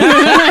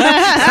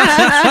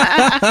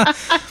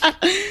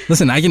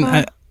 Listen, I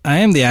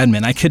am the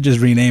admin. I could just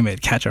rename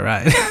it Catch a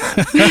Ride.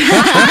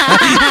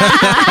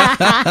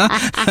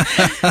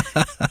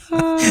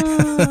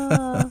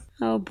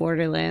 Oh,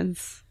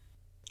 Borderlands.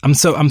 I'm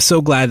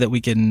so glad that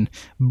we can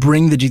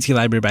bring the GT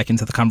library back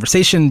into the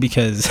conversation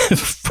because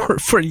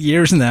for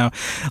years now,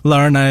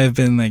 Laura and I have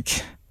been like,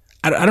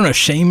 I don't know if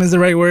shame is the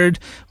right word,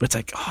 but it's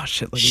like, oh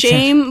shit. Like,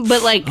 shame,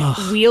 but like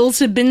wheels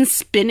have been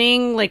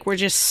spinning, like we're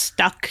just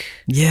stuck.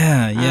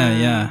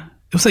 Yeah.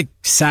 It was like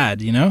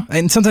sad,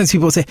 And sometimes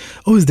people will say,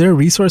 oh, is there a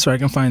resource where I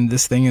can find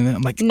this thing? And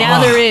I'm like,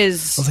 now there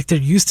is. I was like, there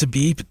used to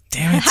be, but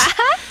damn it.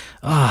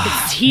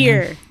 It's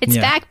here. Man. It's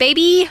back,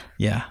 baby.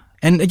 Yeah.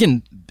 And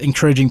again,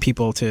 encouraging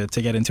people to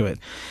get into it.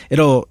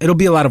 It'll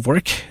be a lot of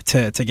work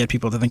to get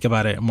people to think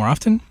about it more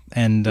often.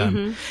 And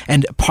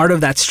and part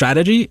of that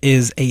strategy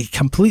is a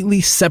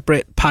completely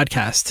separate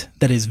podcast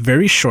that is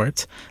very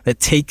short, that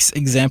takes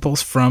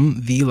examples from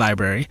the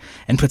library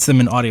and puts them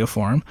in audio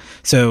form.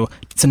 So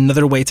it's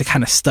another way to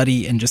kind of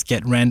study and just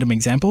get random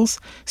examples.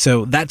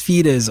 So that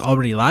feed is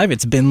already live.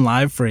 It's been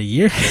live for a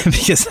year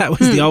because that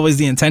was always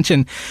the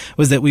intention,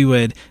 was that we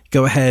would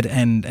go ahead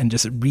and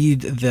just read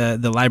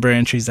the library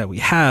entries that we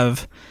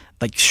have,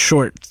 like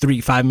short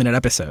 3-5 minute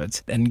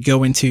episodes, and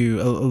go into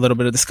a little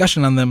bit of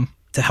discussion on them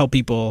to help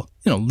people,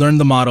 learn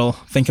the model,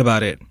 think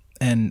about it.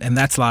 And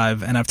that's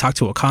live. And I've talked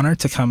to O'Connor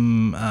to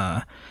come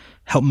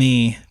help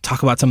me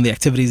talk about some of the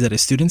activities that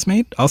his students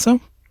made also.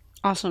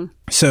 Awesome.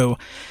 So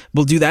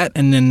we'll do that.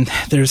 And then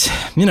there's,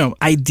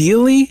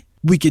 ideally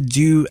we could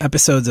do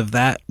episodes of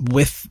that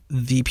with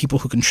the people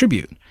who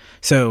contribute.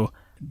 So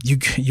you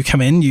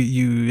come in,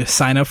 you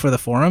sign up for the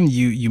forum,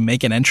 you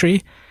make an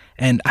entry,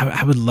 and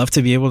I would love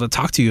to be able to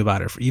talk to you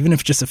about it, even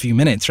if just a few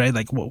minutes, right?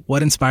 Like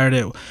what inspired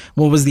it?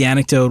 What was the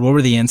anecdote? What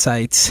were the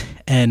insights?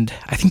 And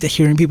I think that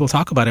hearing people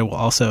talk about it will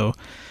also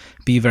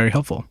be very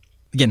helpful.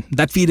 Again,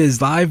 that feed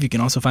is live. You can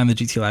also find the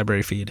GT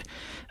Library feed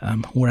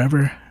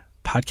wherever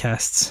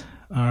podcasts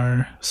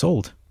are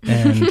sold.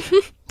 And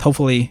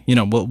hopefully,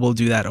 we'll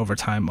do that over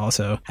time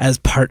also as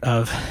part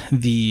of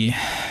the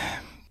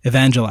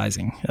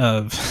evangelizing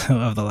of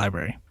the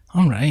library.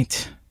 All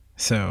right.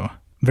 So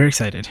very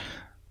excited.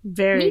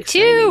 Very Me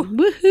exciting.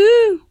 too.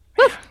 Woohoo!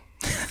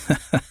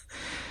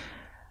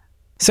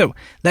 So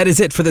that is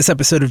it for this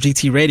episode of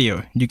GT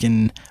Radio. You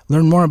can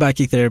learn more about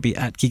Geek Therapy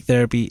at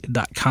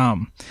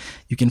geektherapy.com.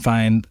 You can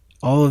find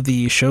all of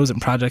the shows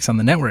and projects on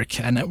the network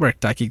at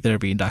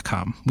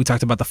network.geektherapy.com. We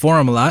talked about the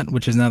forum a lot,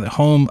 which is now the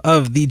home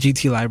of the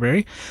GT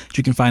library, which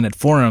you can find at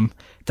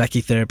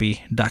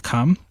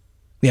forum.geektherapy.com.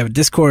 We have a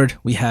Discord.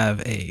 We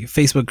have a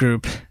Facebook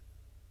group.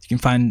 You can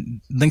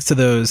find links to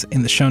those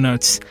in the show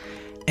notes.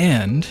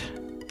 And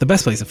the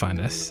best place to find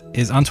us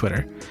is on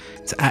Twitter.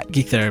 It's at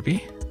Geek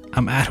Therapy.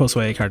 I'm at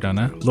Josue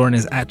Cardona. Lauren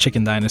is at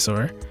Chicken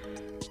Dinosaur.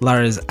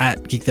 Lara is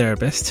at Geek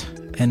Therapist.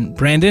 And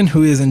Brandon,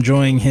 who is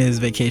enjoying his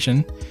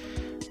vacation,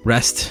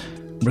 rest,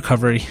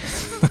 recovery,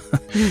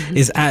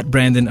 is at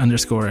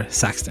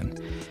Brandon_Saxton.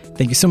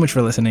 Thank you so much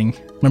for listening.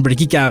 Remember to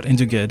geek out and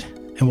do good,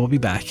 and we'll be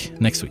back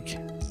next week.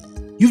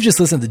 You've just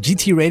listened to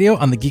GT Radio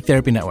on the Geek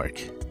Therapy Network.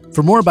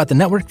 For more about the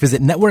network,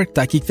 visit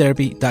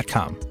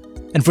network.geektherapy.com.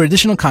 And for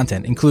additional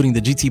content, including the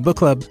GT Book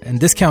Club and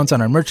discounts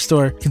on our merch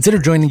store, consider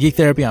joining Geek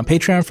Therapy on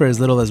Patreon for as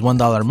little as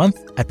 $1 a month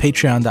at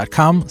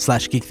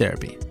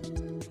patreon.com/geektherapy.